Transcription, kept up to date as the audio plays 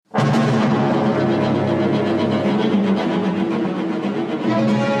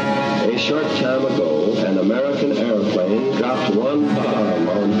American airplane dropped one bomb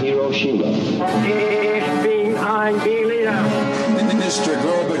on Hiroshima. Ich bin ein Berliner. Mr.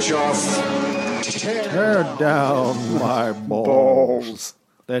 Gorbachev, Tear down my balls.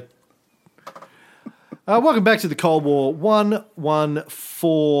 Welcome back to the Cold War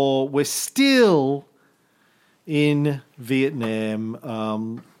 114. We're still in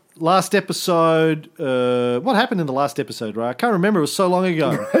Vietnam. Last episode, what happened in the last episode, right? I can't remember. It was so long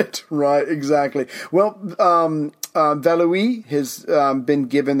ago. Right, exactly. Well, Valois has been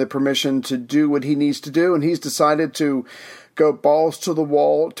given the permission to do what he needs to do, and he's decided to go balls to the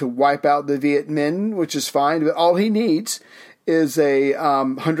wall to wipe out the Viet Minh, which is fine. But all he needs is a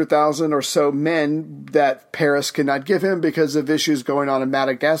 100,000 or so men that Paris cannot give him because of issues going on in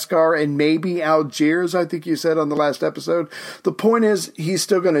Madagascar and maybe Algiers, I think you said on the last episode. The point is he's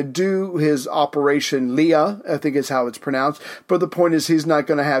still going to do his Operation Leah, I think is how it's pronounced. But the point is he's not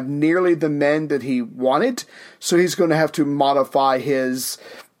going to have nearly the men that he wanted. So he's going to have to modify his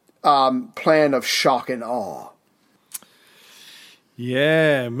plan of shock and awe.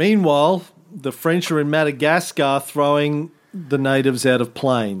 Yeah. Meanwhile, the French are in Madagascar throwing the natives out of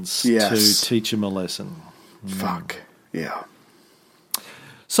planes to teach them a lesson. Fuck. Yeah.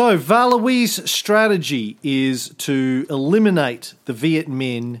 So Valois' strategy is to eliminate the Viet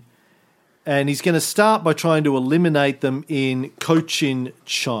Minh, and he's going to start by trying to eliminate them in Cochin,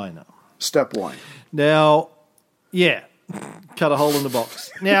 China. Step one. Now, cut a hole in the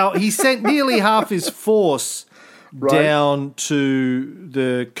box. Now, he sent nearly half his force down to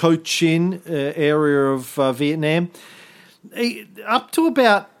the Cochin area of Vietnam. Up to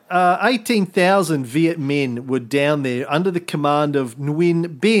about 18,000 Viet Minh were down there under the command of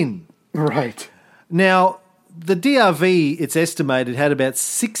Nguyen Binh. Right. Now, the DRV, it's estimated, had about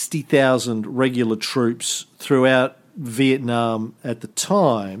 60,000 regular troops throughout Vietnam at the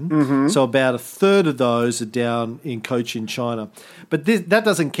time. Mm-hmm. So about a third of those are down in Cochin, China. But that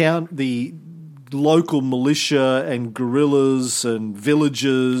doesn't count the local militia and guerrillas and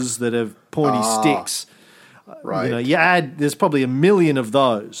villagers that have pointy sticks. Right. There's probably 1 million of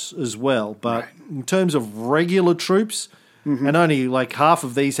those as well. But in terms of regular troops, and only like half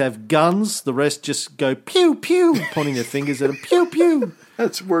of these have guns, the rest just go pew, pew, pointing their fingers at them, pew, pew.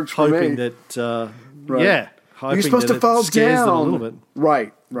 That works for me. Hoping that, hoping you're supposed that to fall scares down them a little bit.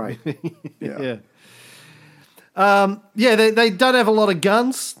 Right. They don't have a lot of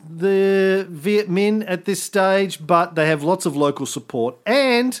guns, the Viet Minh at this stage, but they have lots of local support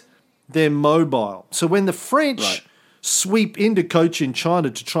and they're mobile. So when the French sweep into Cochin, China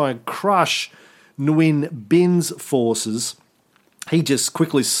to try and crush Nguyen Binh's forces, he just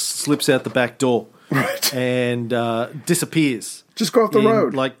quickly slips out the back door and disappears. Just go off the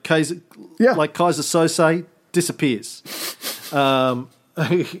road. Like Kaiser Sose, disappears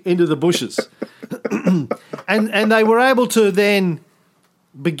into the bushes. and they were able to then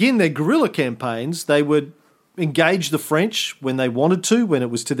begin their guerrilla campaigns. They would engage the French when they wanted to, when it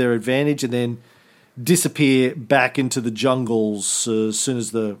was to their advantage, and then disappear back into the jungles as soon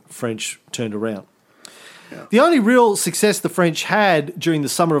as the French turned around. Yeah. The only real success the French had during the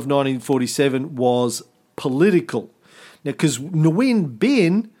summer of 1947 was political. Now, because Nguyen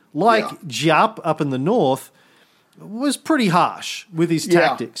Binh, like Giap up in the north, was pretty harsh with his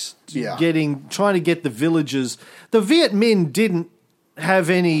tactics, trying to get the villagers. The Viet Minh didn't have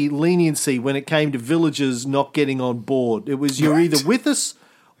any leniency when it came to villagers not getting on board. It was you're either with us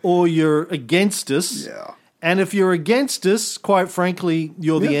or you're against us. Yeah. And if you're against us, quite frankly,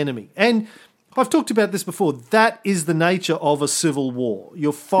 you're the enemy. And I've talked about this before. That is the nature of a civil war.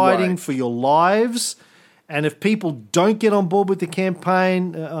 You're fighting for your lives, and if people don't get on board with the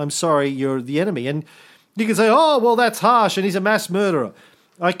campaign, I'm sorry, you're the enemy. And you can say, oh, well, that's harsh and he's a mass murderer.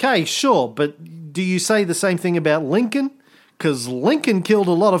 Okay, sure, but do you say the same thing about Lincoln? Because Lincoln killed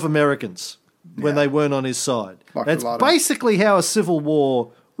a lot of Americans when they weren't on his side. That's basically how a civil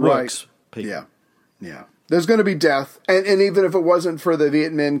war works, people. Yeah. There's going to be death, and even if it wasn't for the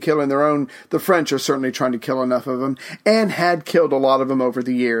Viet Minh killing their own, the French are certainly trying to kill enough of them, and had killed a lot of them over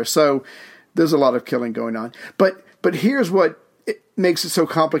the years. So there's a lot of killing going on. But here's what makes it so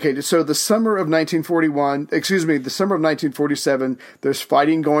complicated. So the summer of 1947, there's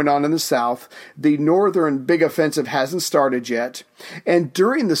fighting going on in the south. The northern big offensive hasn't started yet. And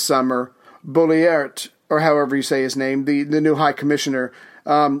during the summer, Bollaert, or however you say his name, the new high commissioner,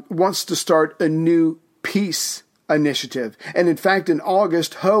 wants to start a new peace initiative. And in fact, in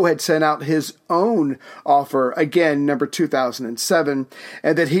August, Ho had sent out his own offer, again, number 2007,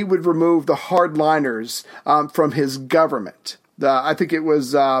 and that he would remove the hardliners from his government. I think it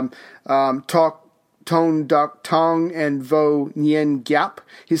was Tok Ton Duc Tong and Vo Nguyen Giap.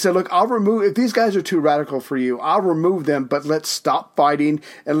 He said, look, if these guys are too radical for you, I'll remove them, but let's stop fighting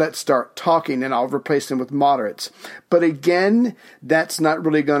and let's start talking, and I'll replace them with moderates. But again, that's not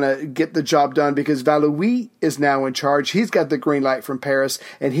really going to get the job done because Valois is now in charge. He's got the green light from Paris,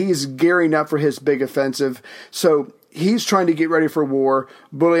 and he's gearing up for his big offensive. So he's trying to get ready for war.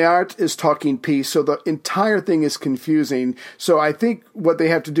 Boulard is talking peace. So the entire thing is confusing. So I think what they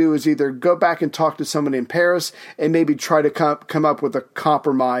have to do is either go back and talk to someone in Paris and maybe try to come up with a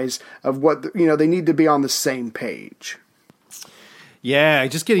compromise of what, they need to be on the same page. Yeah,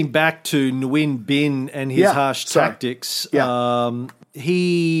 just getting back to Nguyen Binh and his harsh tactics. Yeah.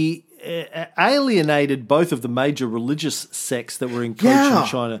 He alienated both of the major religious sects that were encroaching in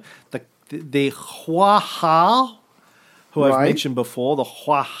China. The Hua Hao, who I've mentioned before, the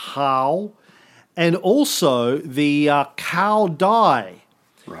Hua Hao, and also the Cao Dai.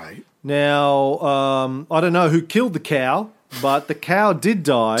 Right. Now, I don't know who killed the cow, but the cow did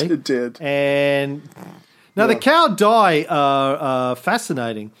die. It did. And now the Cao Dai are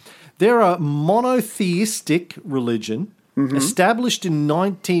fascinating. They're a monotheistic religion established in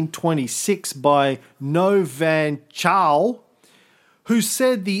 1926 by No Van Chau, who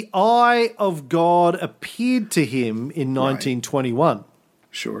said the eye of God appeared to him in 1921.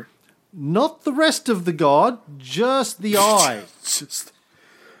 Sure. Not the rest of the God, just the eye.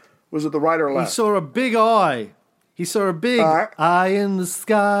 Was it the right or left? He saw a big eye. He saw a big eye in the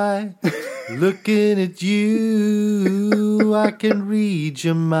sky. Looking at you, I can read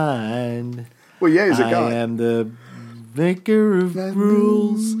your mind. Well, yeah, he's a guy. I am the maker of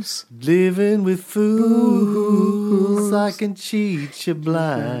rules, living with fools. I can cheat you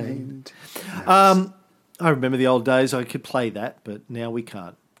blind. I remember the old days. I could play that, but now we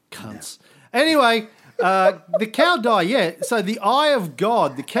can't. Cunts. Anyway, the Cao Dai, so the eye of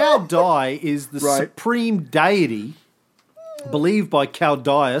God, the Cao Dai is the supreme deity believed by Cao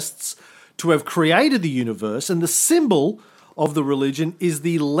Daists to have created the universe, and the symbol of the religion is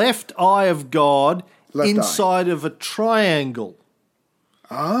the left eye of God inside of a triangle.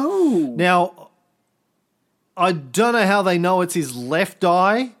 Oh. Now, I don't know how they know it's his left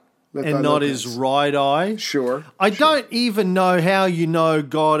eye and not his right eye. Sure. I don't even know how you know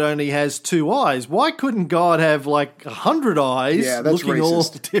God only has two eyes. Why couldn't God have like 100 eyes looking racist. all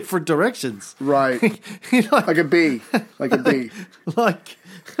different directions? Right. Like a bee. Like a bee. Like...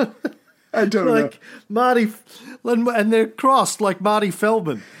 I don't know. Like Marty... And they're crossed like Marty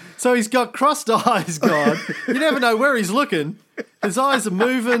Feldman. So he's got crossed eyes, God. You never know where he's looking. His eyes are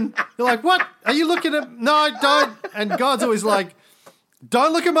moving. You're like, what? Are you looking at... No, don't. And God's always like,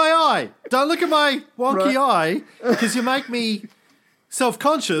 don't look at my eye. Don't look at my wonky eye because you make me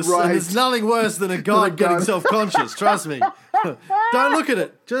self-conscious. Right. And there's nothing worse than a God getting self-conscious. Trust me. Don't look at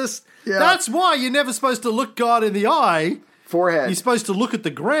it. Just... That's why you're never supposed to look God in the eye. Forehead. You're supposed to look at the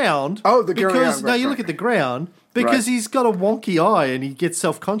ground. Oh, the ground. Because, no, you look at the ground because he's got a wonky eye and he gets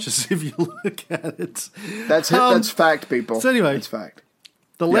self-conscious if you look at it. That's that's fact, people. So anyway, that's fact.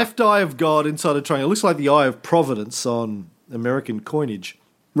 The left eye of God inside a triangle. It looks like the eye of Providence on American coinage.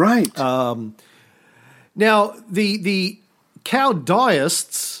 Right. Now, the Cao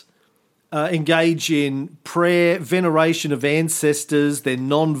Daists engage in prayer, veneration of ancestors. They're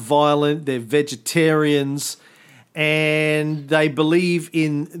non-violent. They're vegetarians. And they believe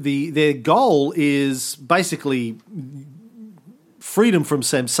in their goal is basically freedom from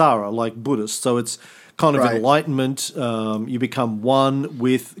samsara, like Buddhists. So it's kind of enlightenment. You become one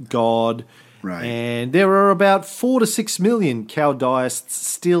with God. Right. And there are about 4 to 6 million Cao Daists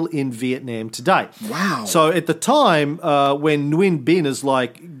still in Vietnam today. Wow. So at the time when Nguyen Binh is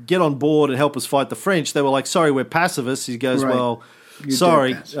like, get on board and help us fight the French, they were like, sorry, we're pacifists. He goes, well...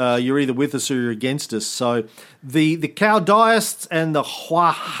 Sorry, you're either with us or you're against us. So the Cao Daists and the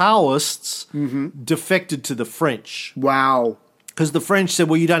Hua Haoists defected to the French. Wow. Because the French said,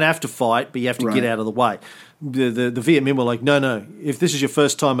 well, you don't have to fight, but you have to get out of the way. The Viet Minh were like, no, if this is your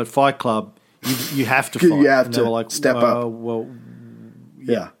first time at Fight Club, you have to fight. You have and to they were like, step up. Well,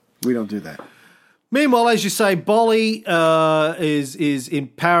 yeah, we don't do that. Meanwhile, as you say, Bolly is in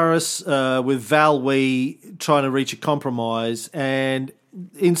Paris with Valois trying to reach a compromise. And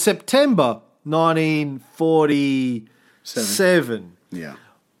in September 1947,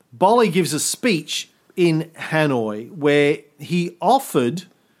 Bolly gives a speech in Hanoi where he offered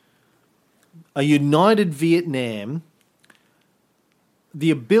a united Vietnam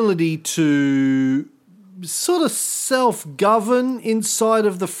the ability to sort of self-govern inside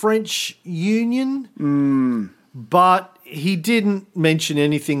of the French Union, but he didn't mention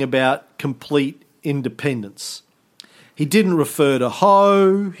anything about complete independence. He didn't refer to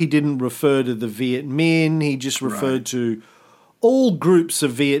Ho. He didn't refer to the Viet Minh. He just referred to all groups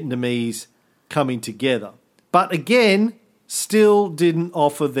of Vietnamese coming together. But again, still didn't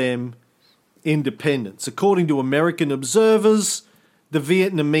offer them independence. According to American observers, the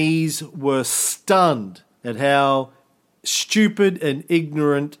Vietnamese were stunned at how stupid and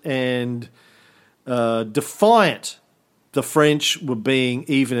ignorant and defiant the French were being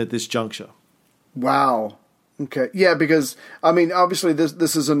even at this juncture. Wow. Okay. Yeah, because I mean, obviously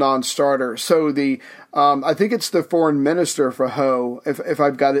this is a non-starter. So I think it's the foreign minister for Ho, if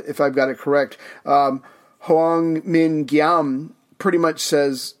I've got it correct. Hoang Minh Giam pretty much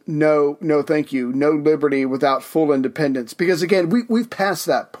says no, thank you, no liberty without full independence. Because again, we've passed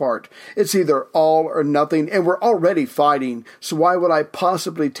that part. It's either all or nothing, and we're already fighting. So why would I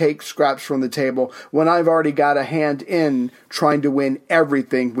possibly take scraps from the table when I've already got a hand in trying to win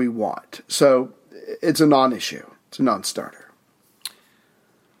everything we want? So it's a non-issue. It's a non-starter.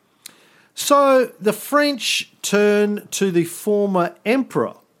 So the French turn to the former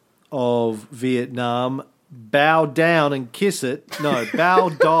emperor of Vietnam, Bao down and kiss it. No,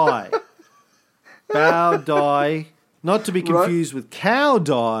 Bao die. Bao die. Not to be confused with cow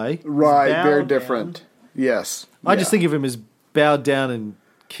die. Right, Bao very down. different. Yes. I just think of him as bow down and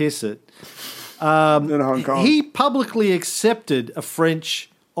kiss it. In Hong Kong. He publicly accepted a French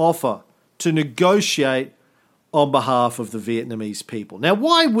offer to negotiate on behalf of the Vietnamese people. Now,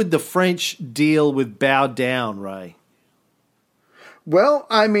 why would the French deal with Bao down, Ray? Well,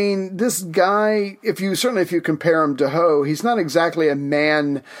 I mean, this guy, if you compare him to Ho, he's not exactly a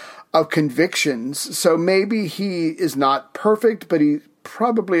man of convictions. So maybe he is not perfect, but he's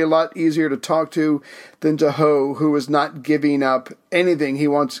probably a lot easier to talk to than to Ho, who is not giving up anything. He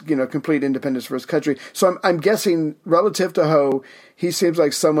wants, complete independence for his country. So I'm guessing relative to Ho, he seems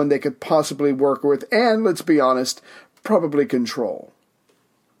like someone they could possibly work with and, let's be honest, probably control.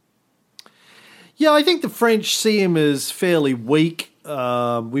 Yeah, I think the French see him as fairly weak.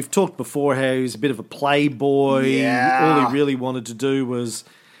 We've talked before how he was a bit of a playboy. Yeah. All he really wanted to do was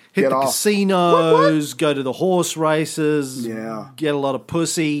hit the off. casinos, go to the horse races, Yeah. get a lot of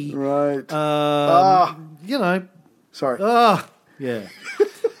pussy. Right. Sorry. Yeah.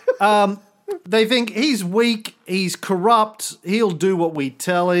 They think he's weak, he's corrupt, he'll do what we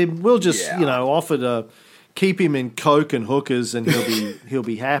tell him. We'll just, offer to keep him in coke and hookers and he'll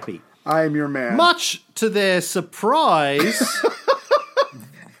be happy. I am your man. Much to their surprise,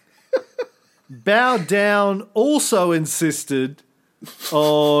 Bao Down also insisted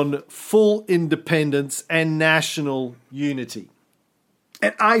on full independence and national unity.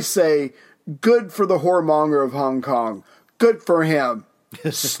 And I say, good for the whoremonger of Hong Kong. Good for him.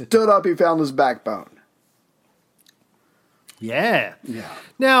 Stood up, he found his backbone. Yeah.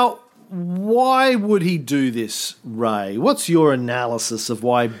 Now, why would he do this, Ray? What's your analysis of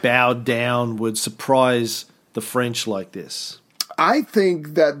why Bao Down would surprise the French like this? I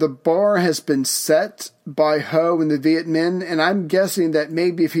think that the bar has been set by Ho and the Viet Minh, and I'm guessing that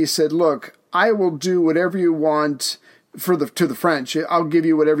maybe if he said, look, I will do whatever you want to the French. I'll give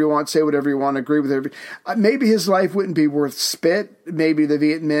you whatever you want, say whatever you want, agree with everything. Maybe his life wouldn't be worth spit. Maybe the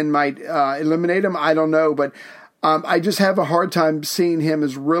Viet Minh might eliminate him. I don't know, but I just have a hard time seeing him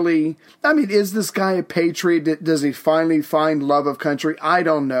as really... I mean, is this guy a patriot? Does he finally find love of country? I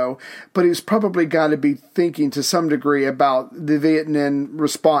don't know. But he's probably got to be thinking to some degree about the Viet Minh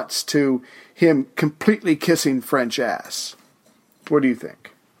response to him completely kissing French ass. What do you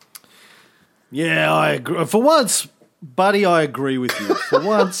think? Yeah, I agree. For once, buddy, I agree with you. For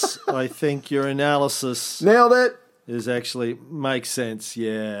once, I think your analysis... Nailed it! Makes sense,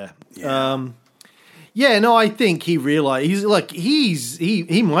 yeah. I think he realized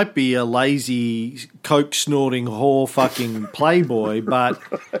he might be a lazy coke snorting whore fucking playboy, but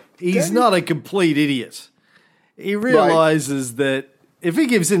he's not a complete idiot. He realizes that if he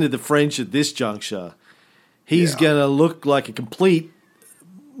gives in to the French at this juncture, he's going to look like a complete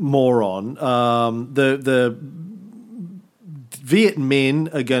moron. The Viet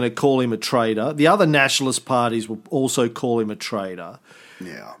Minh are going to call him a traitor. The other nationalist parties will also call him a traitor.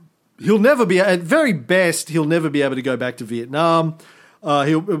 Yeah. He'll never be, at very best, he'll never be able to go back to Vietnam.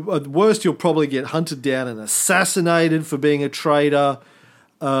 At worst, he'll probably get hunted down and assassinated for being a traitor.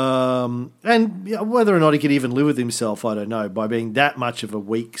 And whether or not he could even live with himself, I don't know, by being that much of a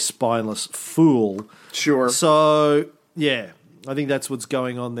weak, spineless fool. Sure. So, I think that's what's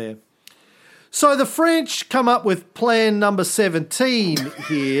going on there. So the French come up with plan number 17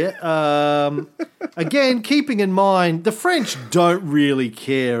 here. Again, keeping in mind, the French don't really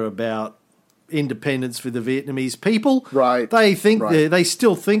care about independence for the Vietnamese people. Right. They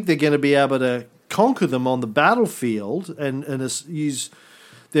still think they're going to be able to conquer them on the battlefield and use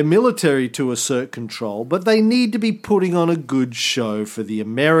their military to assert control, but they need to be putting on a good show for the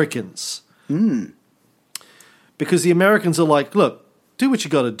Americans. Because the Americans are like, look, do what you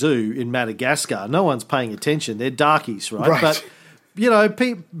got to do in Madagascar. No one's paying attention. They're darkies, right? But,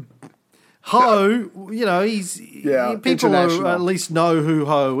 Ho, people at least know who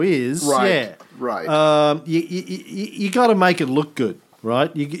Ho is. Right, yeah. right. You got to make it look good,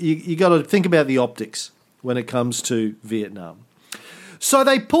 right? You got to think about the optics when it comes to Vietnam. So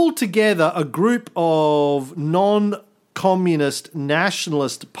they pulled together a group of non-communist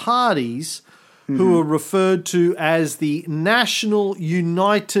nationalist parties who are referred to as the National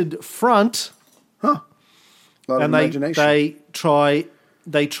United Front. Huh. A lot of imagination.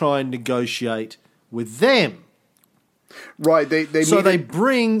 They try and negotiate with them. Right. They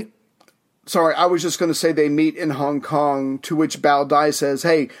bring. Sorry, I was just going to say they meet in Hong Kong, to which Bao Dai says,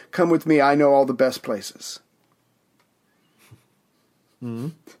 hey, come with me, I know all the best places.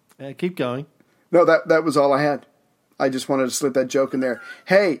 Keep going. No, that was all I had. I just wanted to slip that joke in there.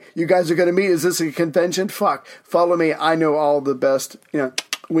 Hey, you guys are going to meet. Is this a convention? Fuck. Follow me. I know all the best,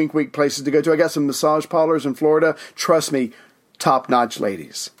 wink, wink places to go to. I got some massage parlors in Florida. Trust me, top-notch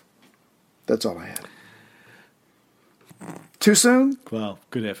ladies. That's all I had. Too soon? Well,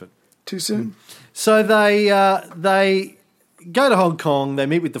 good effort. Too soon? So they go to Hong Kong, they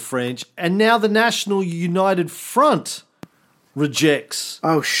meet with the French, and now the National United Front rejects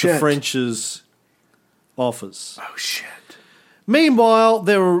the French's offers. Oh, shit. Meanwhile,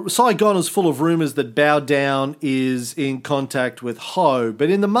 Saigon is full of rumours that Bao Down is in contact with Ho, but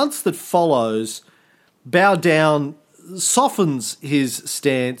in the months that follows, Bao Down softens his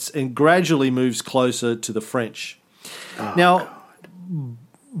stance and gradually moves closer to the French.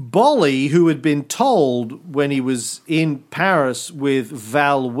 Bolly, who had been told when he was in Paris with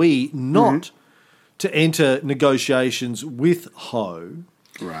Valois not to enter negotiations with Ho,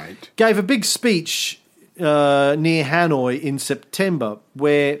 gave a big speech near Hanoi in September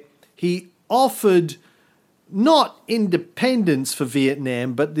where he offered not independence for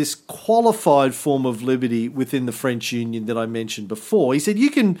Vietnam, but this qualified form of liberty within the French Union that I mentioned before. He said, you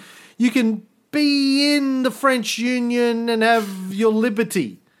can be in the French Union and have your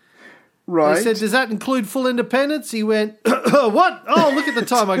liberty. Right. They said, does that include full independence? He went, what? Oh, look at the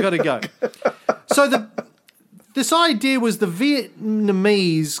time, I got to go. So this idea was the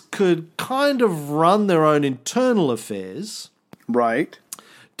Vietnamese could kind of run their own internal affairs. Right.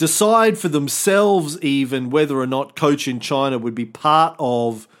 Decide for themselves even whether or not Cochinchina would be part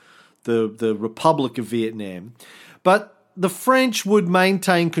of the Republic of Vietnam. But the French would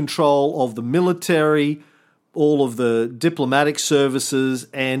maintain control of the military, all of the diplomatic services,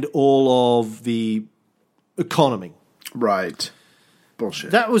 and all of the economy. Right.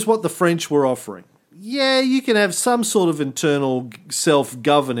 Bullshit. That was what the French were offering. Yeah, you can have some sort of internal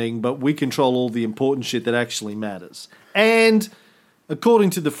self-governing, but we control all the important shit that actually matters. And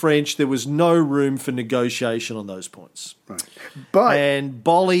according to the French, there was no room for negotiation on those points. Right. And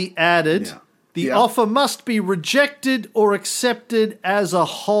Bolly added, the offer must be rejected or accepted as a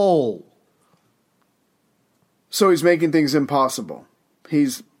whole. So he's making things impossible.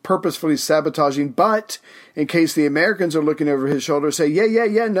 He's purposefully sabotaging, but in case the Americans are looking over his shoulder, say,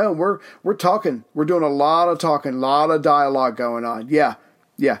 no, we're talking. We're doing a lot of talking, a lot of dialogue going on. Yeah,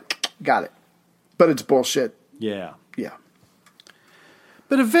 got it. But it's bullshit. Yeah. Yeah.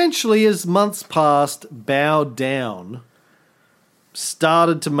 But eventually, as months passed, Bao Down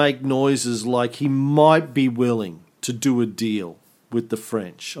started to make noises like he might be willing to do a deal with the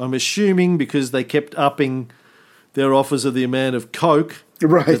French. I'm assuming because they kept upping their offers of the amount of coke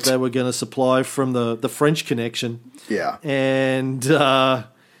that they were going to supply from the French connection. Yeah. And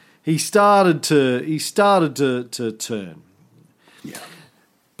he started to turn. Yeah.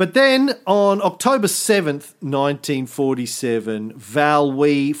 But then on October 7th, 1947,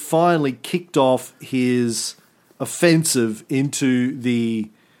 Valois finally kicked off his offensive into the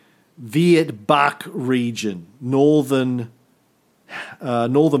Viet Bac region, northern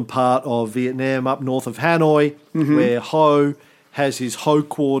part of Vietnam, up north of Hanoi, where Ho has his Ho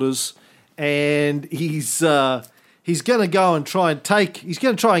quarters, and he's going to go and try and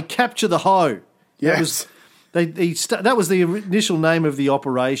capture the Ho. Yes. That was the initial name of the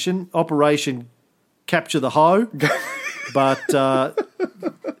operation, Operation Capture the Ho. But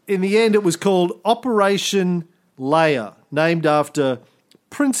in the end, it was called Operation Leia, named after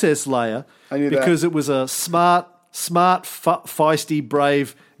Princess Leia, because it was a smart, feisty,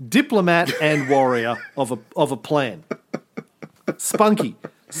 brave diplomat and warrior of a plan. Spunky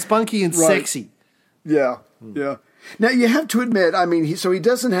and sexy. Yeah, yeah. Now, you have to admit, I mean, he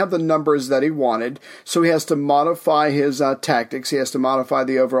doesn't have the numbers that he wanted, so he has to modify his tactics. He has to modify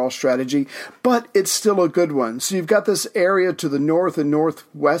the overall strategy, but it's still a good one. So you've got this area to the north and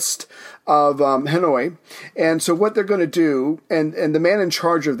northwest of Hanoi, and so what they're going to do, and the man in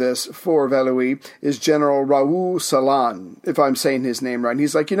charge of this for Valois is General Raoul Salan, if I'm saying his name right. And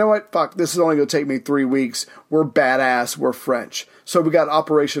he's like, you know what, fuck, this is only going to take me 3 weeks. We're badass, we're French. So we got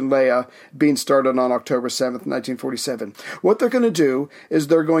Operation Leia being started on October 7th, 1947. What they're going to do is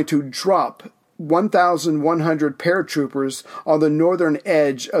they're going to drop 1,100 paratroopers on the northern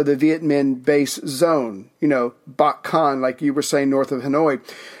edge of the Viet Minh base zone, Bac Can, like you were saying, north of Hanoi.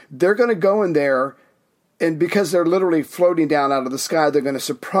 They're going to go in there, and because they're literally floating down out of the sky, they're going to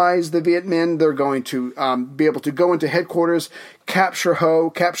surprise the Viet Minh. They're going to be able to go into headquarters, capture Ho,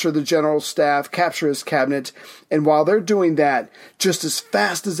 capture the general staff, capture his cabinet. And while they're doing that, just as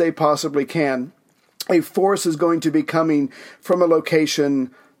fast as they possibly can, a force is going to be coming from a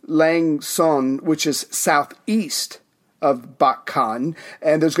location, Lang Son, which is southeast of Bac Can,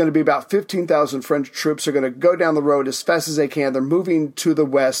 and there's going to be about 15,000 French troops are going to go down the road as fast as they can. They're moving to the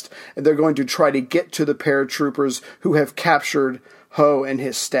west, and they're going to try to get to the paratroopers who have captured Ho and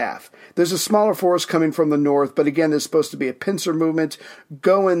his staff. There's a smaller force coming from the north, but again, there's supposed to be a pincer movement.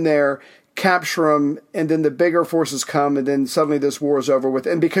 Go in there, capture them, and then the bigger forces come, and then suddenly this war is over with.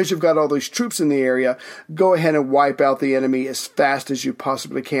 And because you've got all these troops in the area, go ahead and wipe out the enemy as fast as you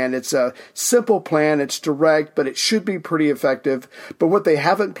possibly can. It's a simple plan, it's direct, but it should be pretty effective. But what they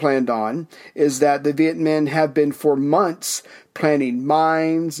haven't planned on is that the Viet Minh have been for months planting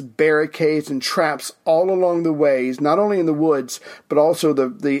mines, barricades, and traps all along the ways, not only in the woods, but also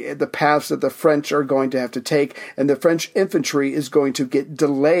the paths that the French are going to have to take, and the French infantry is going to get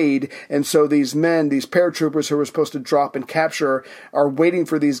delayed, and so these men, these paratroopers who were supposed to drop and capture, are waiting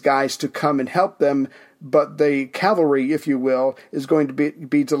for these guys to come and help them, but the cavalry, if you will, is going to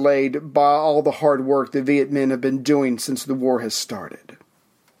be delayed by all the hard work the Viet Minh have been doing since the war has started.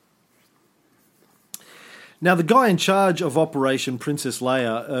 Now, the guy in charge of Operation Princess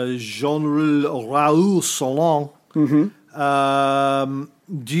Leia, General Raoul Salan,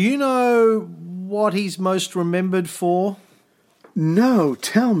 do you know what he's most remembered for? No,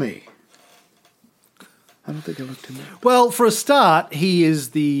 tell me. I don't think I looked him up. Well, for a start, he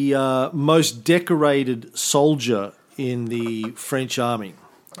is the most decorated soldier in the French army.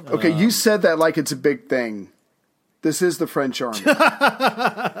 Okay, you said that like it's a big thing. This is the French army.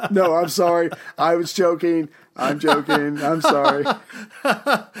 No, I'm sorry. I was joking. I'm joking. I'm sorry.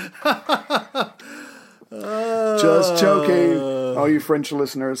 Just joking. All you French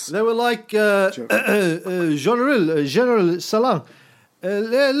listeners. They were like, General Salan,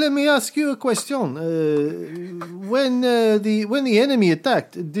 let me ask you a question. When the enemy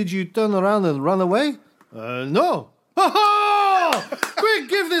attacked, did you turn around and run away? No. Quick,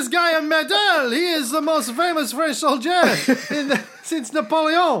 give this guy a medal. He is the most famous French soldier since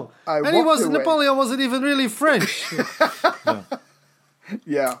Napoleon. Napoleon wasn't even really French. No.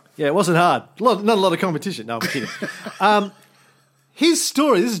 Yeah, it wasn't hard. Not a lot of competition. No, I'm kidding. His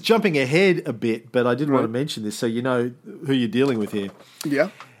story, this is jumping ahead a bit, but I did want to mention this so you know who you're dealing with here. Yeah.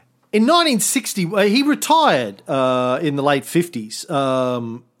 In 1960, he retired in the late 50s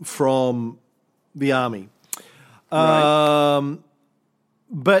from the army. Right.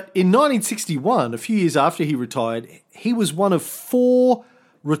 But in 1961, a few years after he retired, he was one of 4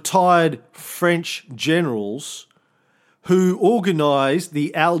 retired French generals who organised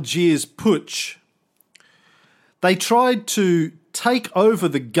the Algiers Putsch. They tried to take over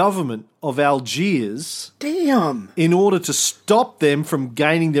the government of Algiers. Damn. In order to stop them from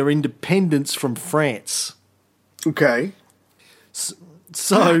gaining their independence from France. Okay.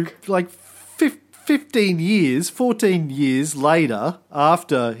 So, like 14 years later,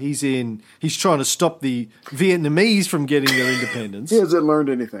 after he's trying to stop the Vietnamese from getting their independence. He hasn't learned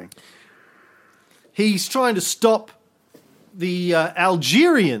anything. He's trying to stop the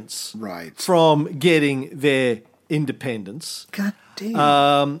Algerians from getting their independence. God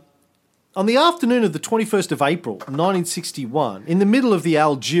damn. On the afternoon of the 21st of April, 1961, in the middle of the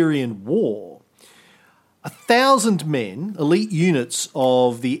Algerian War, 1,000 men, elite units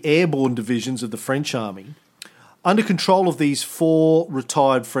of the airborne divisions of the French army, under control of these 4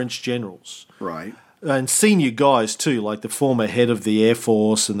 retired French generals. Right. And senior guys too, like the former head of the Air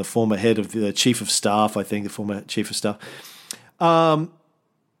Force and the former head of the Chief of Staff, I think, the former Chief of Staff,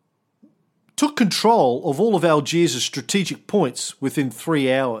 took control of all of Algiers' strategic points within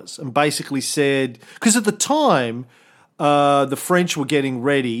 3 hours and basically said, because at the time, the French were getting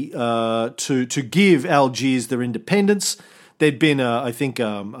ready to give Algiers their independence. There'd been,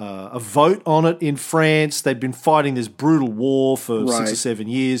 a vote on it in France. They'd been fighting this brutal war for 6 or 7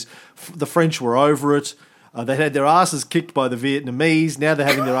 years. The French were over it. They'd had their asses kicked by the Vietnamese. Now they're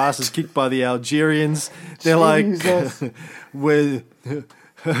having their asses kicked by the Algerians. They're like, we're...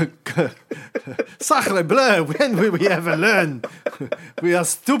 Sacre bleu, when will we ever learn? We are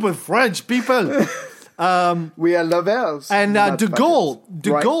stupid French people. We are lovers. And De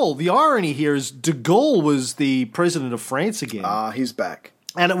Gaulle, the irony here is De Gaulle was the president of France again. He's back.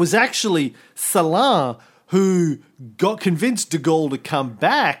 And it was actually Salan who convinced De Gaulle to come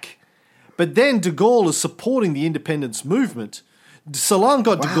back, but then De Gaulle is supporting the independence movement. Salan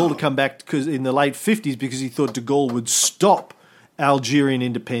got De Gaulle to come back in the late 50s because he thought De Gaulle would stop Algerian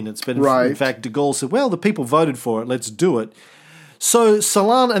independence. But in fact, De Gaulle said, well, the people voted for it, let's do it. So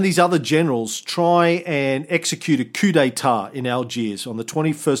Salan and these other generals try and execute a coup d'etat in Algiers on the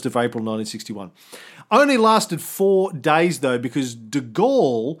 21st of April 1961. Only lasted 4 days, though, because De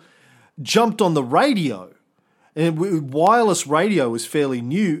Gaulle jumped on the radio. And wireless radio was fairly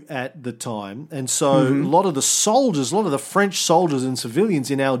new at the time. And so a lot of the French soldiers and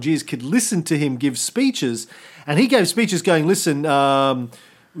civilians in Algiers could listen to him give speeches. And he gave speeches going, listen,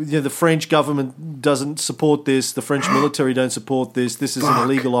 the French government doesn't support this. The French military don't support this. This is an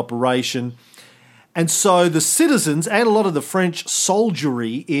illegal operation. And so the citizens and a lot of the French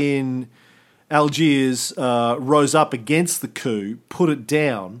soldiery in Algiers rose up against the coup, put it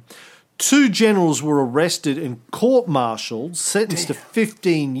down. 2 generals were arrested and court-martialed, sentenced to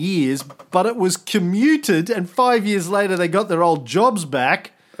 15 years, but it was commuted, and 5 years later they got their old jobs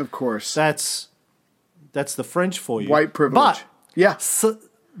back. Of course. That's the French for you. White privilege.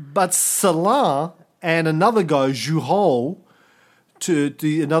 But Salan and another guy, Jouhaux,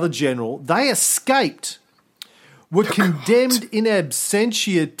 another general, they escaped, were condemned in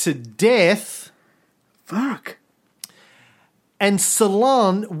absentia to death. Fuck. And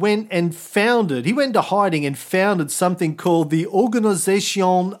Salan went into hiding and founded something called the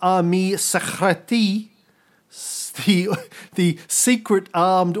Organisation Armée Secrète, the Secret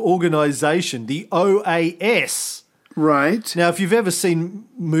Armed Organization, the OAS. Right. Now, if you've ever seen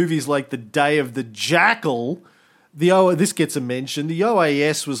movies like The Day of the Jackal, this gets a mention. The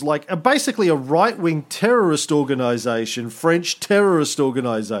OAS was like basically a right-wing terrorist organization, French terrorist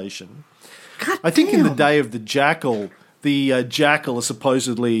organization. I think in The Day of the Jackal, the Jackal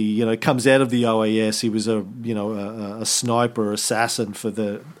supposedly, comes out of the OAS. He was a sniper assassin for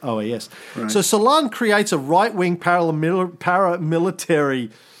the OAS. Right. So Salan creates a right-wing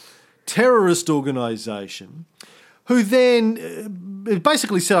paramilitary terrorist organization who then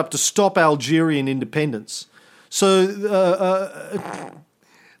basically set up to stop Algerian independence. So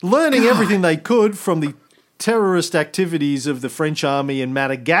learning everything they could from the terrorist activities of the French army in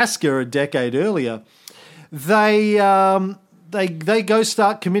Madagascar a decade earlier, they go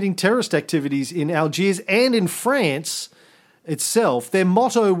start committing terrorist activities in Algiers and in France itself. Their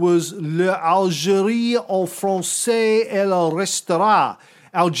motto was "L'Algérie en français, elle restera."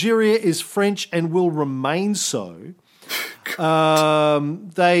 Algeria is French and will remain so.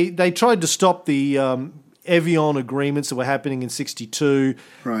 They tried to stop the Evian agreements that were happening in 1962.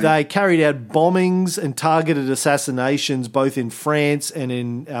 Right. They carried out bombings and targeted assassinations both in France and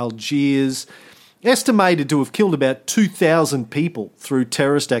in Algiers. Estimated to have killed about 2,000 people through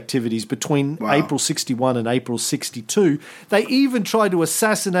terrorist activities between April 61 and April 62. They even tried to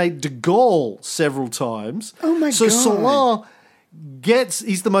assassinate de Gaulle several times. Oh my God. So Salan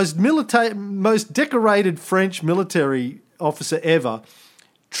he's the most decorated French military officer ever,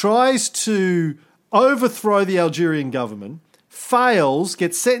 tries to overthrow the Algerian government, fails,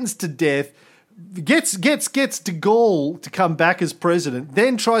 gets sentenced to death, gets de Gaulle to come back as president,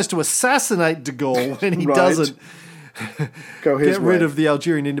 then tries to assassinate de Gaulle when he doesn't get rid of the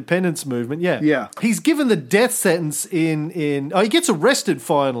Algerian independence movement. Yeah. He's given the death sentence he gets arrested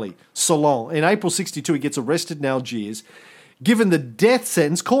finally, Salan. In April 1962, he gets arrested in Algiers, given the death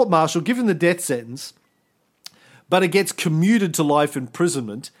sentence, court-martial, given the death sentence, but it gets commuted to life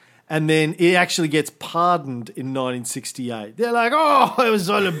imprisonment. And then he actually gets pardoned in 1968. They're like, oh, it was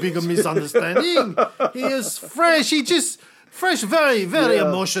all a big misunderstanding. He is fresh. Very, very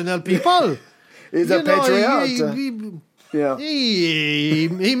emotional people. He's a patriot.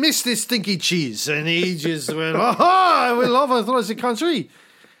 He missed his stinky cheese. And he just went, I will overthrow the country.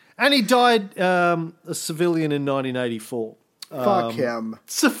 And he died a civilian in 1984. Fuck him.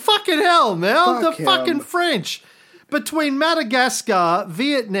 It's a fucking hell, man. Fuck the fucking French. Between Madagascar,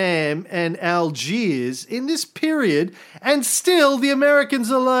 Vietnam, and Algiers in this period, and still the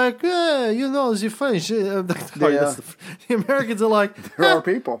Americans are like, the French. The Americans are like, there are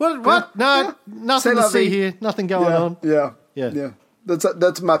people. What? No, nothing to see here. Nothing going on. Yeah. Yeah. Yeah.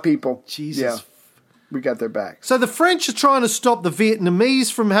 That's my people. Jesus. Yeah. We got their back. So the French are trying to stop the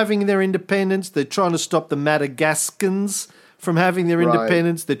Vietnamese from having their independence. They're trying to stop the Madagascans from having their Right.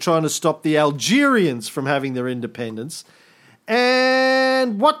 independence. They're trying to stop the Algerians from having their independence.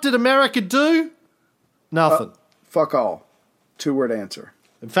 And what did America do? Nothing. Fuck all. 2-word answer.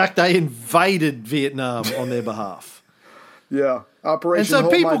 In fact, they invaded Vietnam on their behalf. Yeah. Operation And so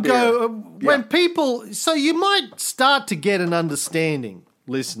Hold people My go, Beer. so you might start to get an understanding,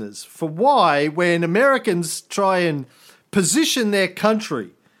 listeners, for why when Americans try and position their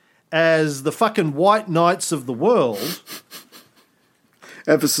country as the fucking white knights of the world,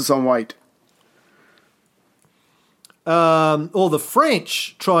 Emphasis on white. or the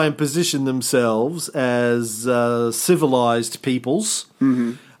French try and position themselves as civilized peoples,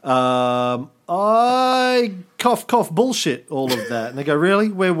 I cough bullshit all of that. And they go, really?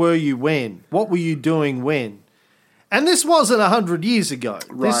 Where were you when? What were you doing when? And this wasn't 100 years ago.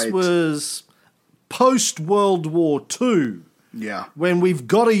 Right. This was post-World War II, Yeah. when we've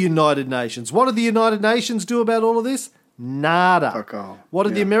got a United Nations. What did the United Nations do about all of this? Nada. Fuck all. What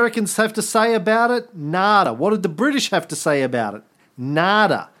did the Yeah. Americans have to say about it? Nada. What did the British have to say about it?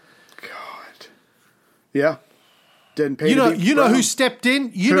 Nada. God. Yeah. Didn't pay You to know, be you know who brown. stepped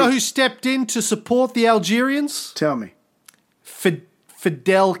in? You Who? know who stepped in to support the Algerians? Tell me.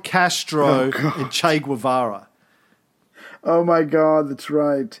 Fidel Castro Oh, God. and Che Guevara. Oh my God, that's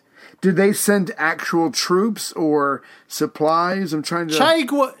right. Did they send actual troops or supplies? I'm trying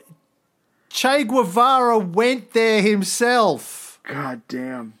to. Che Guevara went there himself, God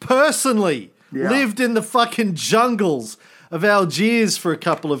damn. personally. Yeah. Lived in the fucking jungles of Algiers for a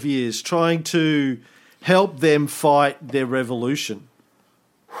couple of years, trying to help them fight their revolution.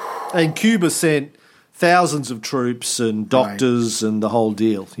 And Cuba sent thousands of troops and doctors and the whole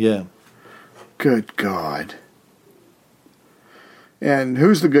deal. Yeah. Good God. And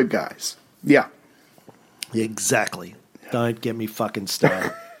who's the good guys? Yeah. Exactly. Don't get me fucking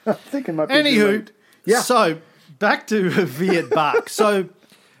started. I think it might be. Anywho, Yeah. so back to Viet Bach. So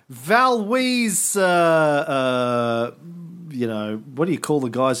Valwee's, what do you call the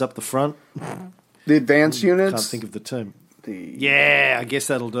guys up the front? The advanced units. Can't think of the term. The Yeah, I guess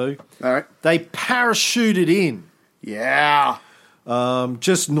that'll do. All right. They parachuted in Yeah.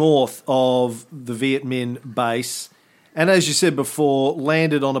 just north of the Viet Minh base. And as you said before,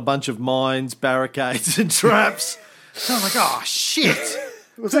 landed on a bunch of mines, barricades, and traps. So I'm like, oh, shit.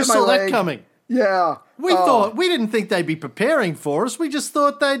 Was Who that my saw that leg? coming? Yeah. We didn't think they'd be preparing for us. We just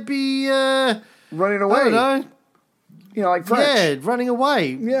thought they'd be, Running away. I don't know. You know, like French. Yeah, running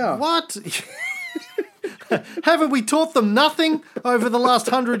away. Yeah. What? Haven't we taught them nothing over the last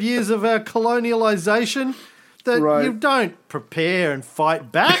 100 years of our colonialization? That Right. you don't prepare and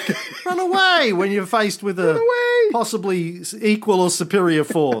fight back. Run away when you're faced with a away. possibly equal or superior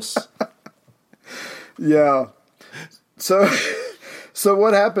force. Yeah. So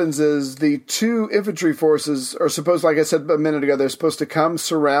what happens is the two infantry forces are supposed, like I said a minute ago, they're supposed to come,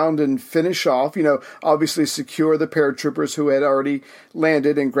 surround, and finish off, obviously secure the paratroopers who had already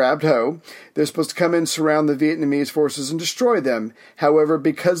landed and grabbed Ho. They're supposed to come in, surround the Vietnamese forces, and destroy them. However,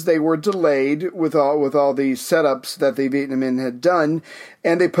 because they were delayed with all the setups that the Vietnamese had done,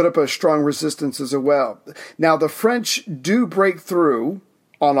 and they put up a strong resistance as well. Now, the French do break through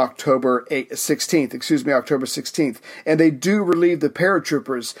on October 16th, and they do relieve the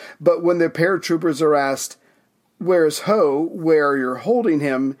paratroopers, but when the paratroopers are asked, where's Ho, where you're holding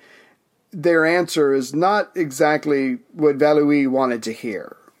him, their answer is not exactly what Valois wanted to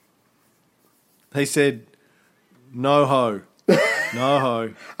hear. They said, no ho. No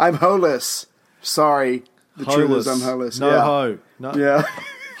ho. I'm holess. Sorry. The truth is Holess. I'm holess. No yeah. ho. No. Yeah.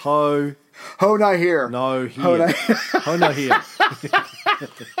 Ho. Ho not here. No here. Ho not Ho no here.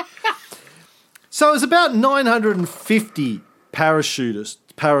 So it was about 950 parachutists.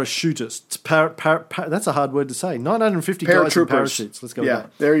 That's a hard word to say. 950 guys in Paratroopers. parachutes. Let's go with Yeah,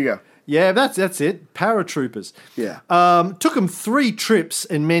 that. there you go. Yeah, that's it. Paratroopers. Yeah. Took them 3 trips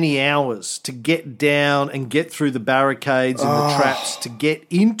and many hours to get down and get through the barricades and the traps to get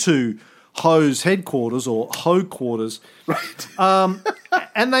into Ho's headquarters or Ho quarters. Right.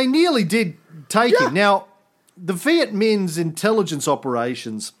 And they nearly did take him. Now, the Viet Minh's intelligence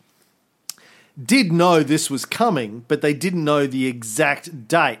operations did know this was coming, but they didn't know the exact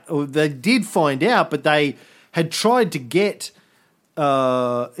date. Or they did find out, but they had tried to get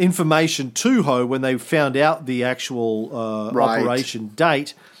information to Ho when they found out the actual Right. operation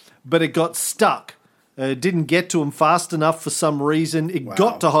date, but it got stuck. It didn't get to him fast enough for some reason. It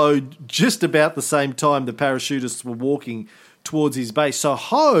got to Ho just about the same time the parachutists were walking towards his base. So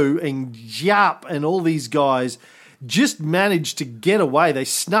Ho and Giap and all these guys just managed to get away. They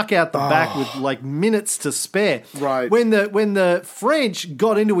snuck out the back with like minutes to spare. Right. When the French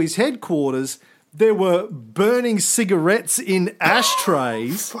got into his headquarters, there were burning cigarettes in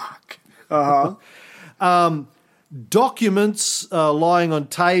ashtrays. Fuck. Uh-huh. Documents lying on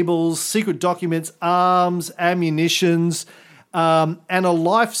tables, secret documents, arms, ammunitions, and a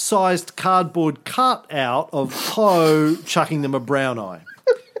life-sized cardboard cutout of Ho chucking them a brown eye.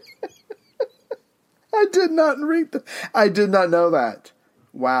 I did not read that. I did not know that.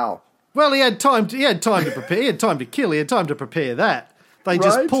 Wow. Well, he had time to prepare. He had time to kill. He had time to prepare that. They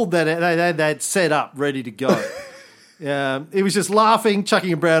just pulled that out. They had that set up, ready to go. He was just laughing,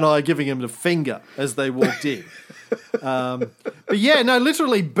 chucking a brown eye, giving him the finger as they walked in. But yeah, no,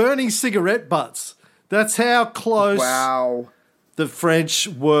 literally burning cigarette butts. That's how close the French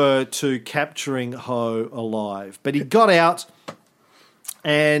were to capturing Ho alive. But he got out,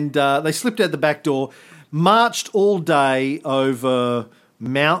 and they slipped out the back door, marched all day over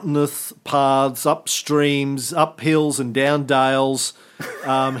mountainous paths, up streams, up hills and down dales,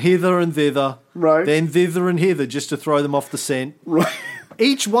 hither and thither, right? Then thither and hither, just to throw them off the scent. Right.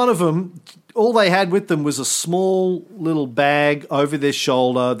 Each one of them, all they had with them was a small little bag over their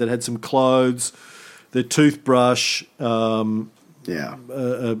shoulder that had some clothes, their toothbrush, a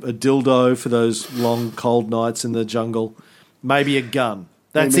dildo for those long, cold nights in the jungle, maybe a gun.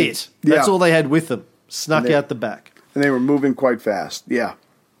 That's it. That's all they had with them. Snuck out the back. And they were moving quite fast. Yeah.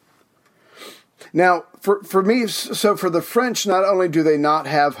 Now, for me, so for the French, not only do they not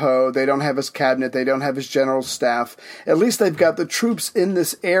have Ho, they don't have his cabinet, they don't have his general staff, at least they've got the troops in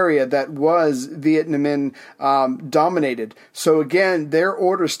this area that was Viet Minh dominated. So again, their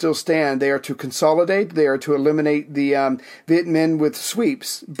orders still stand. They are to consolidate, they are to eliminate the Viet Minh with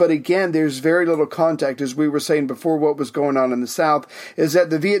sweeps. But again, there's very little contact, as we were saying before what was going on in the south, is that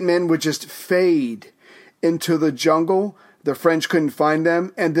the Viet Minh would just fade into the jungle. The French couldn't find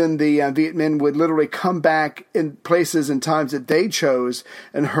them, and then the Viet Minh would literally come back in places and times that they chose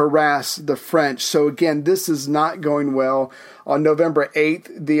and harass the French. So again, this is not going well. On November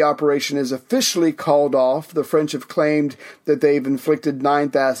 8th, the operation is officially called off. The French have claimed that they've inflicted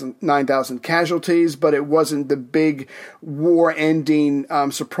 9,000 casualties, but it wasn't the big war-ending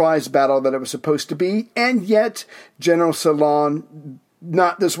surprise battle that it was supposed to be. And yet, General Salon,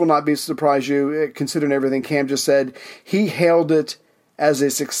 this will not surprise you, considering everything Cam just said, he hailed it as a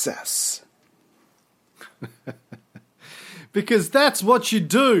success. Because that's what you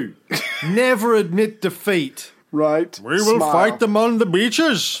do. Never admit defeat. Right. We will fight them on the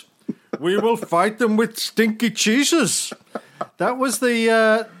beaches. We will fight them with stinky cheeses. That was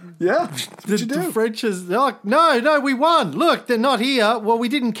the French is like, no, we won. Look, they're not here. Well, we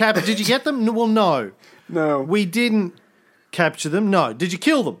didn't capture. Did you get them? Well, no. No. We didn't capture them. No. Did you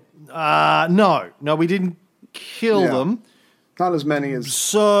kill them? No, we didn't kill them. Not as many as.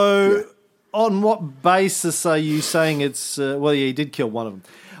 So, on what basis are you saying it's? You did kill one of them.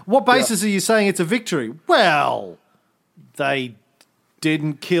 What basis are you saying it's a victory? Well, they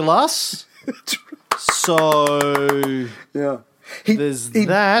didn't kill us. So there's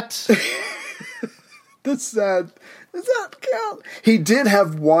that. That's sad. Does that count? He did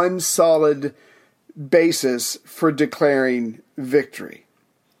have one solid basis for declaring victory.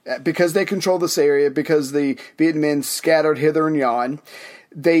 Because they control this area, because the Viet Minh scattered hither and yon,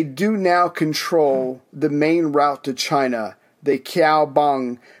 they do now control the main route to China, the Kiao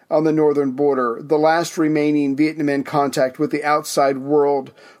Bang on the northern border. The last remaining Viet Minh contact with the outside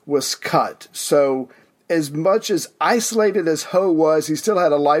world was cut. So as much as isolated as Ho was, he still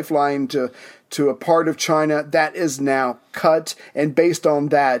had a lifeline to a part of China that is now cut. And based on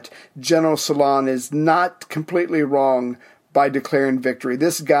that, General Salon is not completely wrong by declaring victory.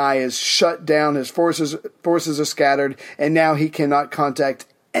 This guy is shut down, his forces are scattered, and now he cannot contact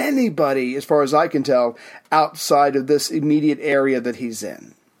anybody, as far as I can tell, outside of this immediate area that he's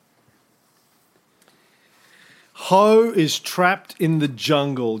in. Ho is trapped in the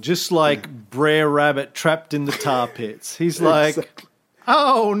jungle, just like Brer Rabbit trapped in the tar pits. He's like,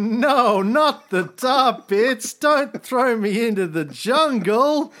 oh no, not the tar pits. Don't throw me into the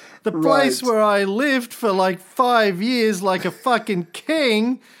jungle. The place where I lived for like 5 years like a fucking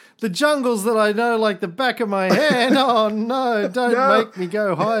king. The jungles that I know like the back of my hand. Oh no, don't make me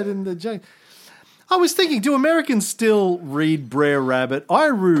go hide in the jungle. I was thinking, do Americans still read Brer Rabbit? I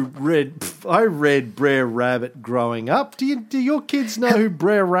read Brer Rabbit growing up. Do your kids know who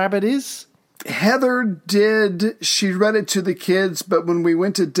Brer Rabbit is? Heather did. She read it to the kids, but when we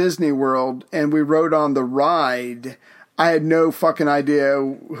went to Disney World and we rode on the ride, I had no fucking idea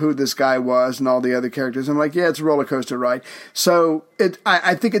who this guy was and all the other characters. I'm like, yeah, it's a roller coaster ride. So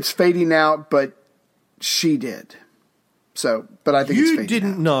I think it's fading out, but she did. So, but I think it's You fading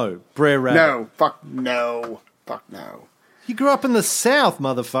didn't out. know Brer Rabbit. No, fuck no. You grew up in the South,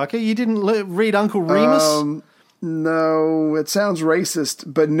 motherfucker. You didn't read Uncle Remus? No, it sounds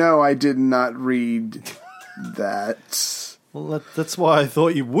racist, but no, I did not read that. Well, that's why I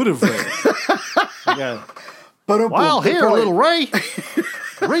thought you would have read it. Yeah. But Well, here, little Ray.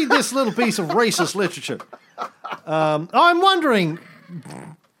 Read this little piece of racist literature. I'm wondering.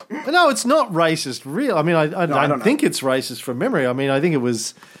 No, it's not racist. Real. I mean, I don't think it's racist from memory. I mean, I think it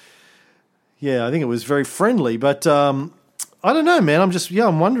was. Yeah, I think it was very friendly, but I don't know, man.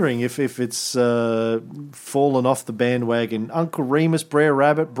 I'm wondering if it's fallen off the bandwagon. Uncle Remus, Brer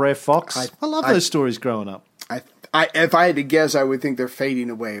Rabbit, Brer Fox. I love those stories growing up. If I had to guess, I would think they're fading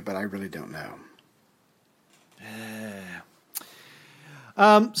away, but I really don't know.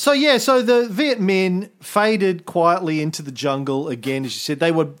 So the Viet Minh faded quietly into the jungle again, as you said.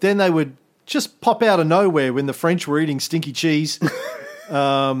 They would just pop out of nowhere when the French were eating stinky cheese.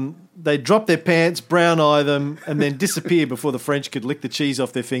 They'd drop their pants, brown eye them, and then disappear before the French could lick the cheese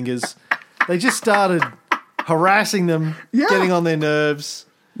off their fingers. They just started harassing them, getting on their nerves.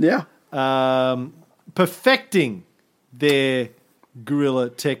 Yeah. Perfecting their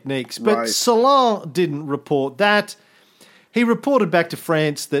guerrilla techniques. But Right. Salan didn't report that. He reported back to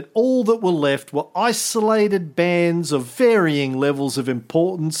France that all that were left were isolated bands of varying levels of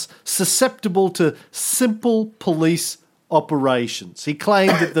importance, susceptible to simple police operations. He